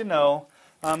that you need to know.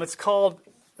 It's called,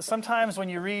 sometimes when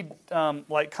you read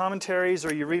like commentaries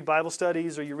or you read Bible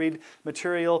studies or you read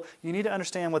material, you need to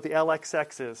understand what the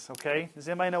LXX is, okay? Does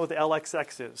anybody know what the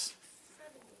LXX is?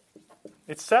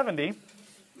 It's 70.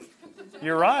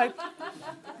 You're right.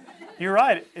 You're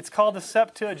right. It's called the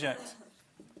Septuagint.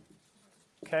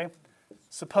 Okay?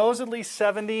 Supposedly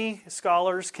 70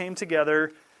 scholars came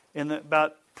together in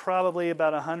probably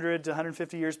about 100 to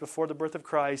 150 years before the birth of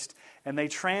Christ, and they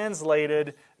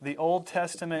translated the Old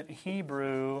Testament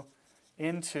Hebrew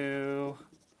into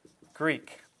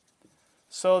Greek.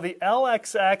 So the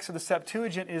LXX, or the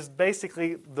Septuagint, is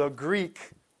basically the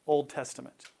Greek Old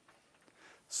Testament.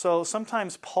 So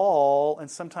sometimes Paul and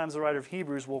sometimes the writer of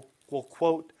Hebrews will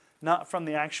quote not from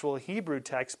the actual Hebrew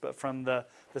text, but from the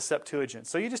Septuagint.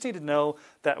 So you just need to know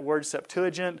that word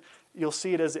Septuagint. You'll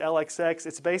see it as LXX.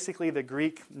 It's basically the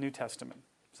Greek New Testament.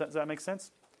 Does that make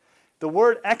sense? The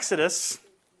word Exodus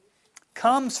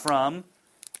comes from,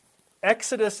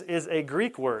 Exodus is a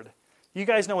Greek word. You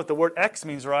guys know what the word X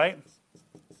means, right?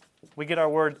 We get our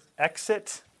word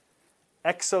exit,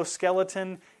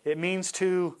 exoskeleton. It means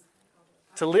to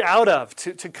out of,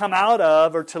 to come out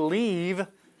of, or to leave,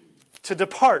 to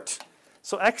depart.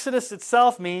 So Exodus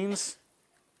itself means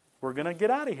we're going to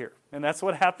get out of here. And that's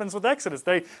what happens with Exodus.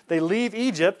 They leave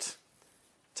Egypt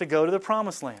to go to the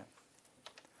Promised Land.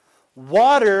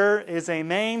 Water is a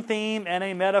main theme and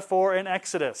a metaphor in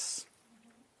Exodus.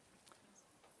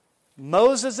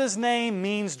 Moses' name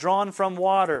means drawn from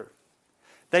water.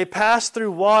 They passed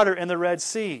through water in the Red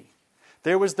Sea.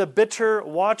 There was the bitter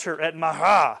water at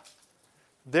Marah.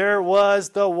 There was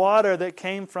the water that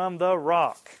came from the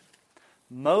rock.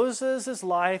 Moses'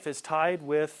 life is tied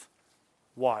with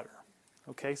water.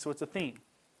 Okay, so it's a theme.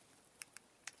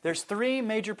 There's three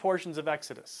major portions of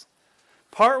Exodus.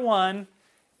 Part 1,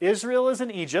 Israel is in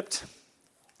Egypt.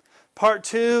 Part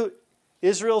 2,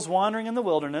 Israel's wandering in the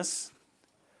wilderness.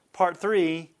 Part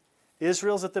 3,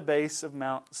 Israel's at the base of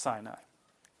Mount Sinai.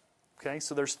 Okay,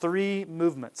 so there's three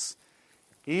movements.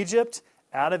 Egypt,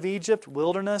 out of Egypt,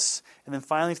 wilderness, and then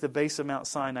finally to the base of Mount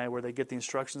Sinai where they get the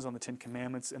instructions on the Ten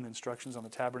Commandments and the instructions on the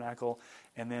tabernacle,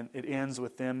 and then it ends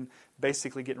with them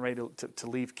basically getting ready to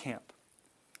leave camp.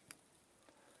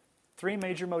 Three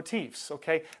major motifs,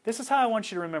 okay? This is how I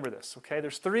want you to remember this, okay?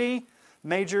 There's three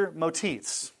major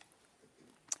motifs,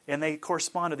 and they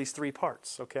correspond to these three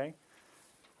parts, okay?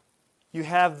 You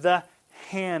have the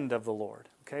hand of the Lord,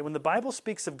 okay? When the Bible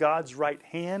speaks of God's right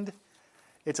hand,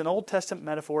 it's an Old Testament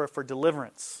metaphor for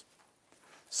deliverance.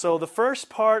 So the first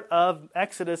part of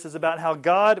Exodus is about how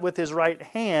God, with His right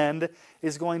hand,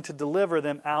 is going to deliver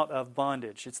them out of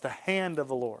bondage. It's the hand of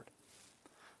the Lord.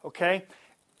 Okay?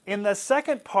 In the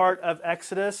second part of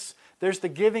Exodus, there's the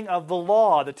giving of the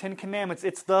law, the Ten Commandments.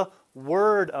 It's the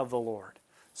word of the Lord.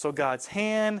 So God's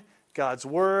hand, God's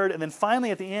word, and then finally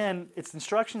at the end, it's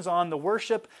instructions on the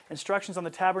worship, instructions on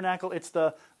the tabernacle. It's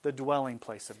the dwelling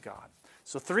place of God.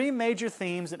 So three major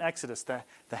themes in Exodus: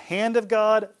 the hand of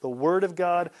God, the word of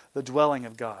God, the dwelling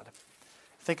of God.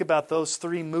 Think about those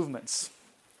three movements.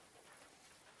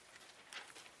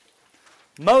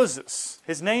 Moses,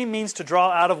 his name means to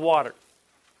draw out of water.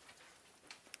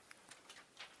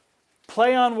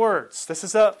 Play on words. This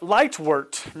is a light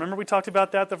word. Remember we talked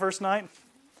about that the first night?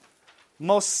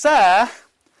 Moseh,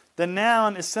 the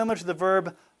noun, is similar to the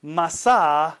verb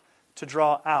masah, to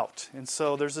draw out. And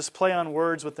so there's this play on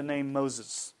words with the name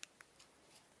Moses.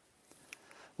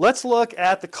 Let's look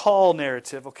at the call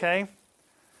narrative, okay?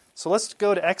 So let's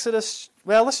go to Exodus.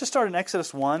 Well, let's just start in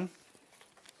Exodus 1,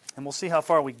 and we'll see how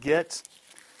far we get.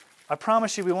 I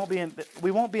promise you we won't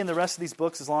be in the rest of these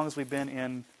books as long as we've been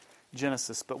in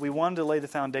Genesis, but we wanted to lay the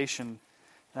foundation,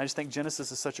 and I just think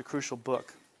Genesis is such a crucial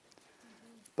book.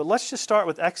 But let's just start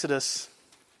with Exodus.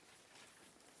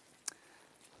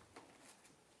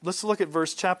 Let's look at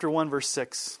chapter 1, verse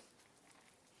 6.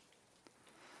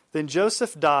 Then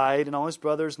Joseph died, and all his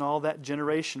brothers and all that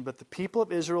generation. But the people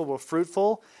of Israel were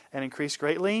fruitful and increased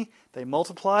greatly. They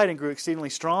multiplied and grew exceedingly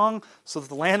strong, so that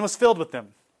the land was filled with them.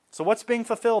 So what's being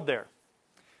fulfilled there?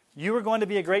 You are going to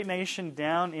be a great nation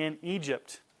down in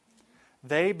Egypt.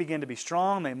 They begin to be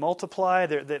strong. They multiply.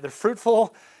 They're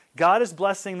fruitful. God is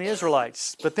blessing the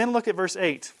Israelites. But then look at verse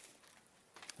 8.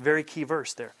 Very key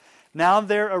verse there. Now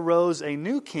there arose a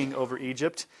new king over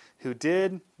Egypt who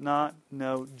did not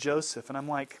know Joseph. And I'm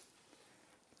like,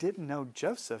 didn't know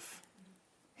Joseph?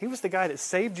 He was the guy that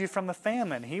saved you from the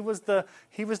famine. He was the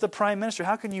prime minister.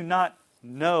 How can you not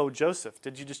know Joseph?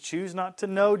 Did you just choose not to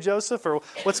know Joseph? Or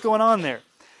what's going on there?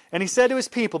 And he said to his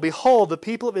people, behold, the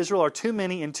people of Israel are too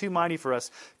many and too mighty for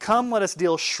us. Come, let us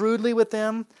deal shrewdly with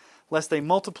them, lest they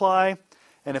multiply.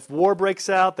 And if war breaks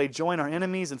out, they join our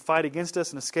enemies and fight against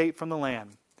us and escape from the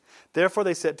land. Therefore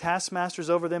they set taskmasters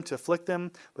over them to afflict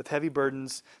them with heavy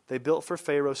burdens. They built for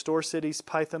Pharaoh store cities,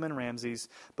 Pithom and Ramses.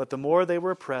 But the more they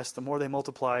were oppressed, the more they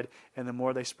multiplied, and the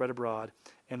more they spread abroad.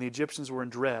 And the Egyptians were in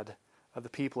dread of the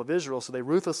people of Israel, so they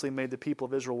ruthlessly made the people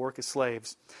of Israel work as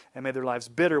slaves, and made their lives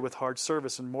bitter with hard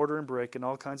service and mortar and brick and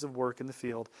all kinds of work in the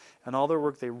field. And all their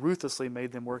work they ruthlessly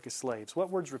made them work as slaves. What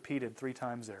word's repeated 3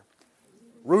 times there?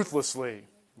 Ruthlessly.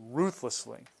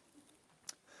 Ruthlessly.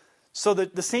 So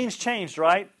the scene's changed,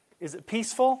 right? Is it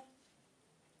peaceful?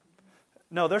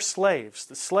 No, they're slaves.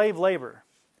 The slave labor.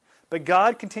 But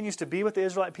God continues to be with the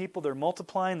Israelite people. They're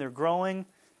multiplying. They're growing.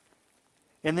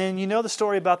 And then you know the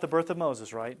story about the birth of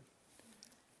Moses, right?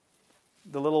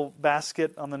 The little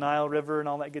basket on the Nile River and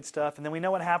all that good stuff. And then we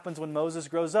know what happens when Moses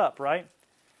grows up, right?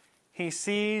 He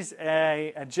sees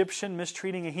an Egyptian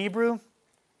mistreating a Hebrew.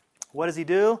 What does he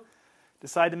do?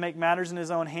 Decide to make matters in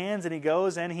his own hands, and he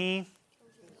goes and he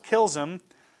kills him.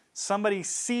 Somebody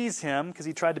sees him because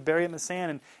he tried to bury it in the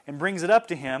sand and brings it up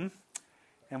to him.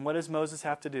 And what does Moses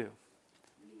have to do?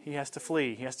 He has to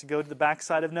flee. He has to go to the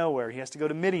backside of nowhere. He has to go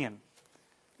to Midian,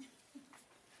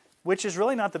 which is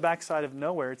really not the backside of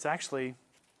nowhere. It's actually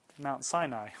Mount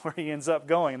Sinai, where he ends up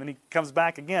going, and then he comes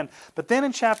back again. But then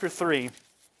in chapter 3,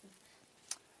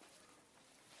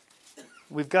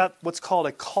 we've got what's called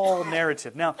a call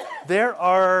narrative. Now,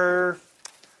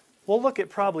 we'll look at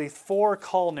probably 4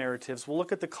 call narratives. We'll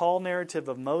look at the call narrative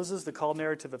of Moses, the call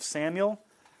narrative of Samuel,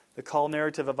 the call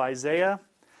narrative of Isaiah.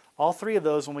 All 3 of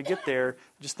those, when we get there,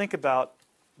 just think about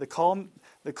the call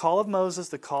of Moses,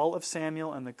 the call of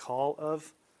Samuel, and the call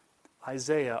of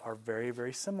Isaiah are very,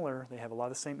 very similar. They have a lot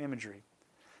of the same imagery.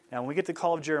 Now, when we get to the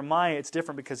call of Jeremiah, it's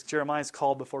different because Jeremiah is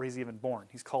called before he's even born.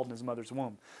 He's called in his mother's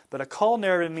womb. But a call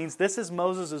narrative means this is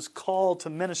Moses' call to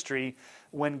ministry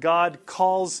when God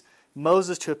calls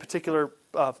Moses to a particular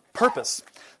purpose.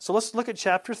 So let's look at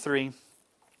chapter 3,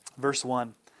 verse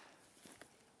 1.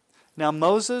 Now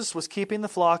Moses was keeping the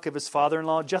flock of his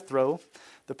father-in-law Jethro,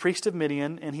 the priest of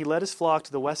Midian, and he led his flock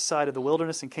to the west side of the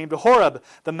wilderness and came to Horeb,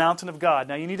 the mountain of God.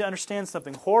 Now you need to understand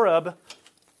something. Horeb,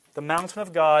 the mountain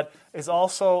of God, is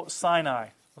also Sinai.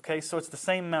 Okay, so it's the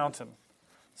same mountain.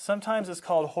 Sometimes it's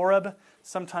called Horeb,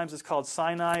 sometimes it's called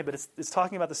Sinai, but it's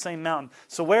talking about the same mountain.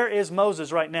 So where is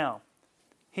Moses right now?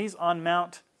 He's on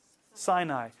Mount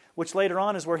Sinai, which later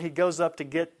on is where he goes up to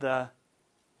get the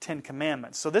 10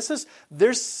 Commandments. So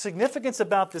there's significance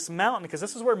about this mountain because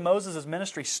this is where Moses'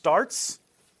 ministry starts.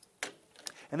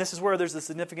 And this is where there's a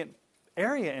significant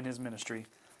area in his ministry.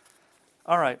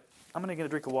 All right, I'm going to get a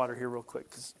drink of water here real quick.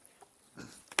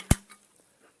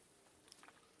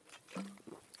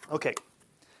 Okay,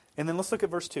 and then let's look at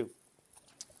verse 2.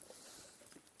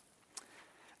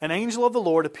 An angel of the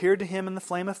Lord appeared to him in the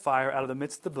flame of fire out of the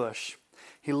midst of the bush.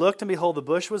 He looked, and behold, the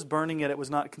bush was burning, yet it was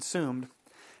not consumed.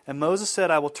 And Moses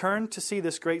said, I will turn to see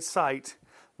this great sight,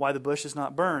 why the bush is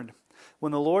not burned.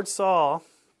 When the Lord saw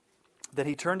that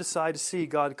he turned aside to see,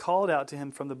 God called out to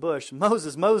him from the bush,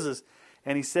 Moses, Moses.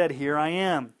 And he said, Here I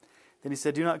am. Then he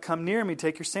said, Do not come near me,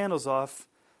 take your sandals off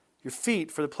your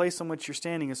feet, for the place on which you're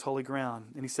standing is holy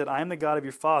ground. And he said, I am the God of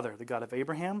your father, the God of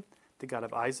Abraham, the God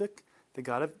of Isaac, the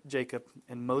God of Jacob.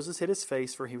 And Moses hid his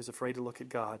face, for he was afraid to look at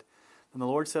God. And the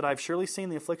Lord said, I have surely seen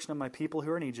the affliction of my people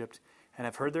who are in Egypt, and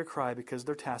have heard their cry because of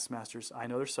their taskmasters. I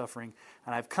know their suffering.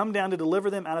 And I have come down to deliver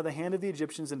them out of the hand of the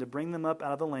Egyptians and to bring them up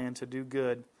out of the land to do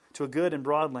good, to a good and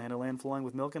broad land, a land flowing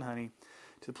with milk and honey,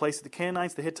 to the place of the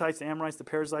Canaanites, the Hittites, the Amorites, the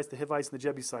Perizzites, the Hivites, and the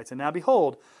Jebusites. And now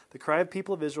behold, the cry of the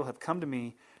people of Israel have come to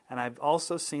me, and I have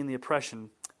also seen the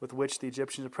oppression with which the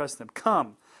Egyptians oppressed them.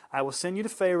 Come, I will send you to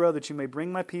Pharaoh, that you may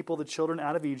bring my people, the children,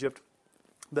 out of Egypt.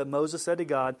 But Moses said to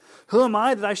God, Who am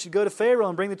I that I should go to Pharaoh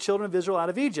and bring the children of Israel out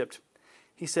of Egypt?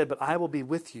 He said, But I will be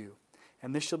with you,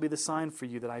 and this shall be the sign for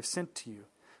you that I have sent to you.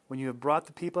 When you have brought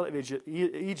the people out of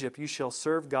Egypt, you shall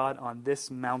serve God on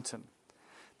this mountain.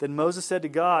 Then Moses said to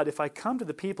God, if I come to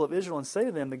the people of Israel and say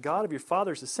to them, the God of your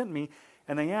fathers has sent me,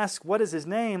 and they ask, what is his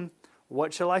name?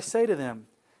 What shall I say to them?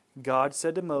 God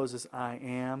said to Moses, I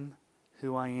am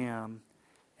who I am.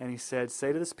 And he said,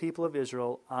 say to this people of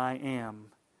Israel, I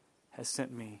am has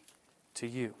sent me to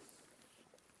you.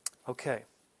 Okay.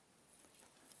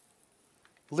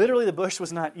 Literally, the bush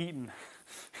was not eaten.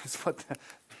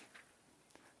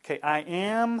 Okay, I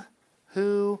am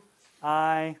who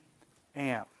I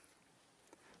am.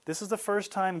 This is the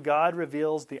first time God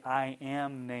reveals the I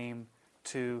am name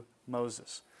to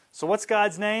Moses. So what's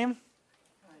God's name?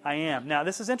 I am. Now,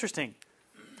 this is interesting.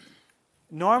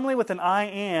 Normally with an I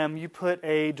am, you put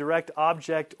a direct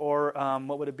object or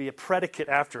what would it be, a predicate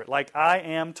after it. Like, I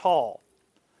am tall.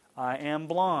 I am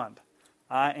blonde.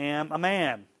 I am a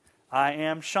man. I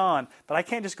am Sean. But I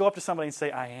can't just go up to somebody and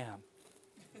say, I am.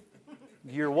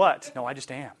 You're what? No, I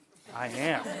just am. I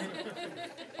am.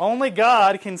 Only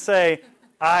God can say,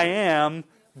 I am, ...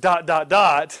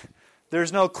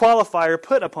 There's no qualifier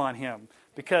put upon him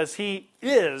because he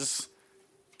is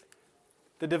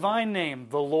the divine name,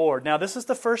 the Lord. Now, this is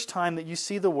the first time that you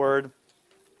see the word,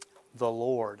 the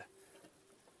Lord.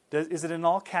 Is it in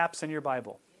all caps in your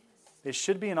Bible? It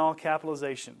should be in all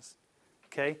capitalizations.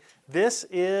 Okay? This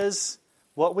is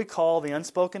what we call the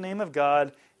unspoken name of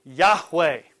God,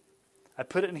 Yahweh. I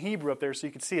put it in Hebrew up there so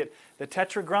you can see it. The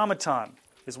Tetragrammaton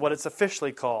is what it's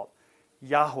officially called,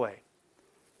 Yahweh.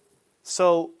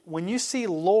 So when you see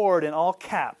Lord in all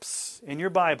caps in your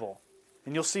Bible,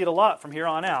 and you'll see it a lot from here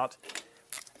on out,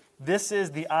 this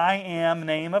is the I am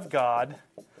name of God,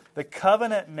 the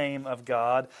covenant name of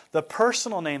God, the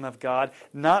personal name of God,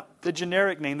 not the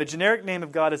generic name. The generic name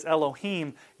of God is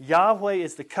Elohim. Yahweh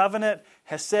is the covenant,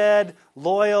 Hesed,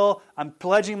 loyal, I'm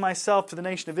pledging myself to the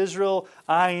nation of Israel,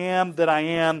 I am that I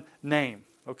am name.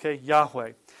 Okay,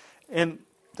 Yahweh. And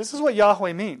this is what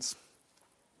Yahweh means.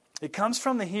 It comes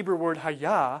from the Hebrew word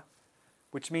hayah,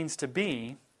 which means to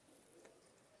be.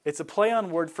 It's a play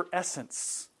on word for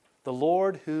essence. The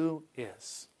Lord who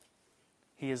is.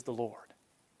 He is the Lord.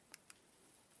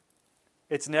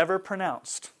 It's never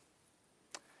pronounced.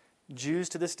 Jews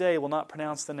to this day will not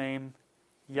pronounce the name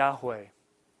Yahweh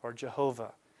or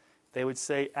Jehovah. They would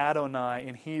say Adonai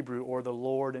in Hebrew or the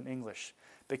Lord in English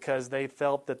because they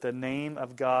felt that the name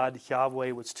of God,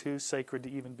 Yahweh, was too sacred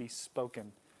to even be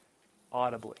spoken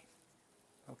audibly.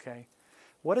 Okay?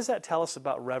 What does that tell us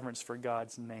about reverence for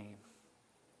God's name?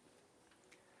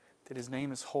 That His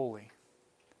name is holy.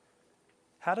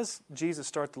 How does Jesus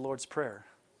start the Lord's Prayer?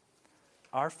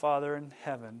 Our Father in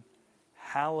heaven,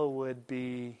 hallowed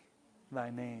be thy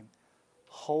name.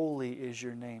 Holy is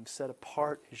your name. Set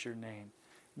apart is your name.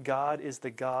 God is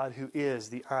the God who is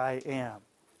the I am.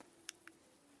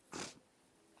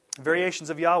 Variations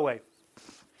of Yahweh.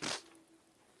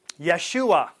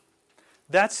 Yeshua.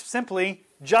 That's simply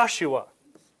Joshua.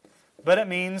 But it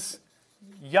means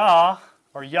Yah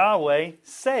or Yahweh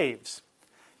saves.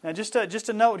 Now just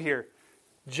a note here.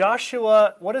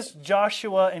 Joshua, what is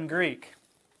Joshua in Greek?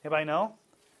 Anybody know?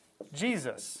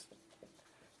 Jesus.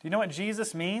 Do you know what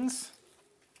Jesus means?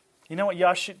 You know what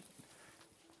Yahshua?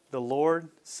 The Lord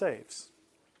saves.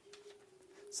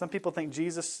 Some people think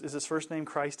Jesus is his first name,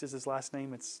 Christ is his last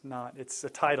name. It's not. It's a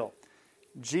title.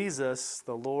 Jesus,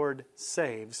 the Lord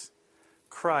saves.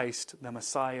 Christ, the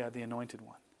Messiah, the Anointed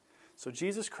One. So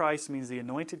Jesus Christ means the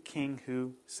anointed King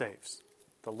who saves.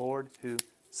 The Lord who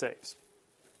saves.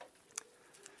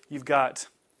 You've got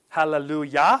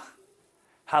hallelujah.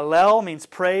 Hallel means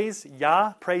praise.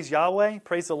 Yah, praise Yahweh,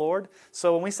 praise the Lord.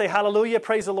 So when we say hallelujah,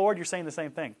 praise the Lord, you're saying the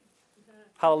same thing.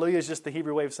 Hallelujah is just the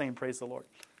Hebrew way of saying praise the Lord.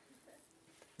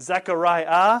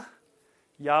 Zechariah,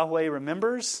 Yahweh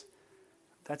remembers.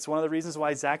 That's one of the reasons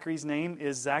why Zachary's name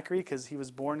is Zachary, because he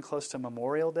was born close to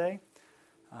Memorial Day.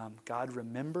 God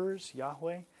remembers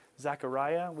Yahweh.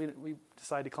 Zechariah, we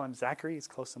decided to call him Zachary. It's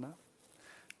close enough.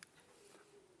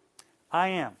 I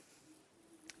am.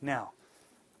 Now,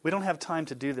 we don't have time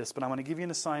to do this, but I want to give you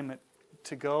an assignment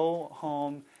to go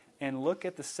home and look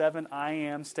at the 7 I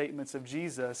am statements of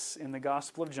Jesus in the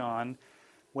Gospel of John,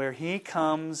 where he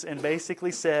comes and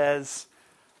basically says,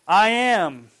 I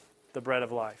am the bread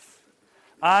of life.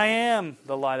 I am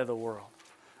the light of the world.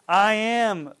 I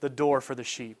am the door for the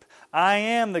sheep. I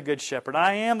am the good shepherd.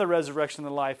 I am the resurrection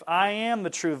and the life. I am the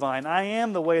true vine. I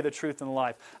am the way, the truth, and the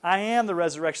life. I am the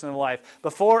resurrection and the life.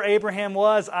 Before Abraham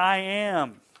was, I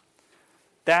am.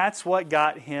 That's what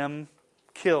got him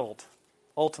killed,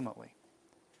 ultimately.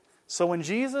 So when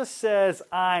Jesus says,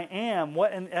 I am,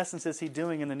 what in essence is he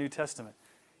doing in the New Testament?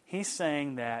 He's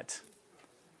saying that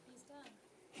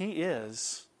he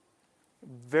is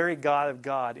very God of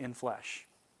God in flesh.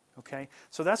 Okay?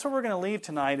 So that's where we're going to leave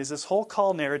tonight, is this whole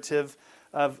call narrative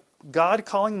of God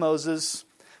calling Moses.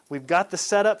 We've got the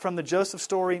setup from the Joseph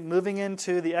story, moving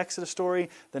into the Exodus story.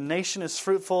 The nation is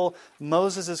fruitful.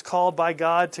 Moses is called by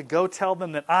God to go tell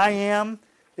them that I am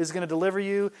is going to deliver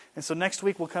you. And so next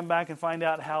week we'll come back and find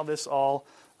out how this all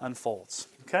unfolds.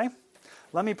 Okay?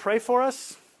 Let me pray for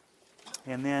us,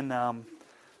 and then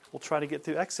we'll try to get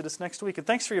through Exodus next week. And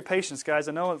thanks for your patience, guys.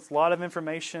 I know it's a lot of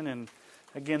information, and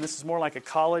again, this is more like a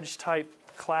college-type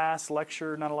class,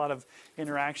 lecture, not a lot of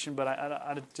interaction, but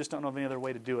I just don't know of any other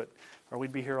way to do it, or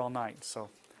we'd be here all night. So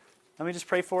let me just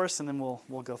pray for us, and then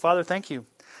we'll go. Father, thank you.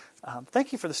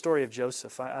 Thank you for the story of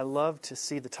Joseph. I love to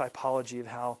see the typology of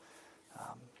how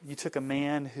you took a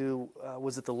man who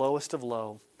was at the lowest of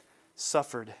low,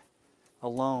 suffered,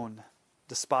 alone,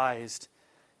 despised,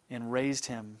 and raised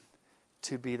him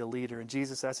to be the leader. And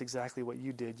Jesus, that's exactly what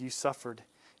you did. You suffered,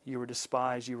 you were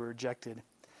despised, you were rejected,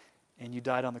 and you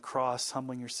died on the cross,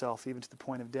 humbling yourself even to the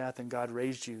point of death, and God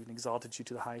raised you and exalted you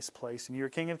to the highest place. And you're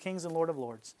King of kings and Lord of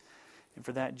lords. And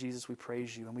for that, Jesus, we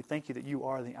praise you. And we thank you that you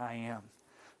are the I am,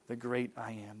 the great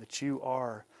I am, that you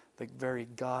are the very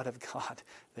God of God,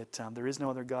 that there is no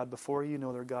other God before you, no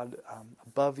other God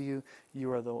above you.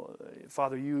 You are the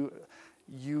Father, you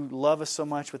love us so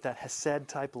much with that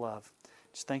Hesed-type love.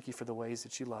 Just thank you for the ways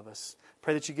that you love us.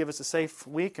 Pray that you give us a safe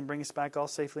week and bring us back all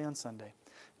safely on Sunday.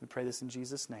 We pray this in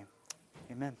Jesus' name.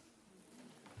 Amen.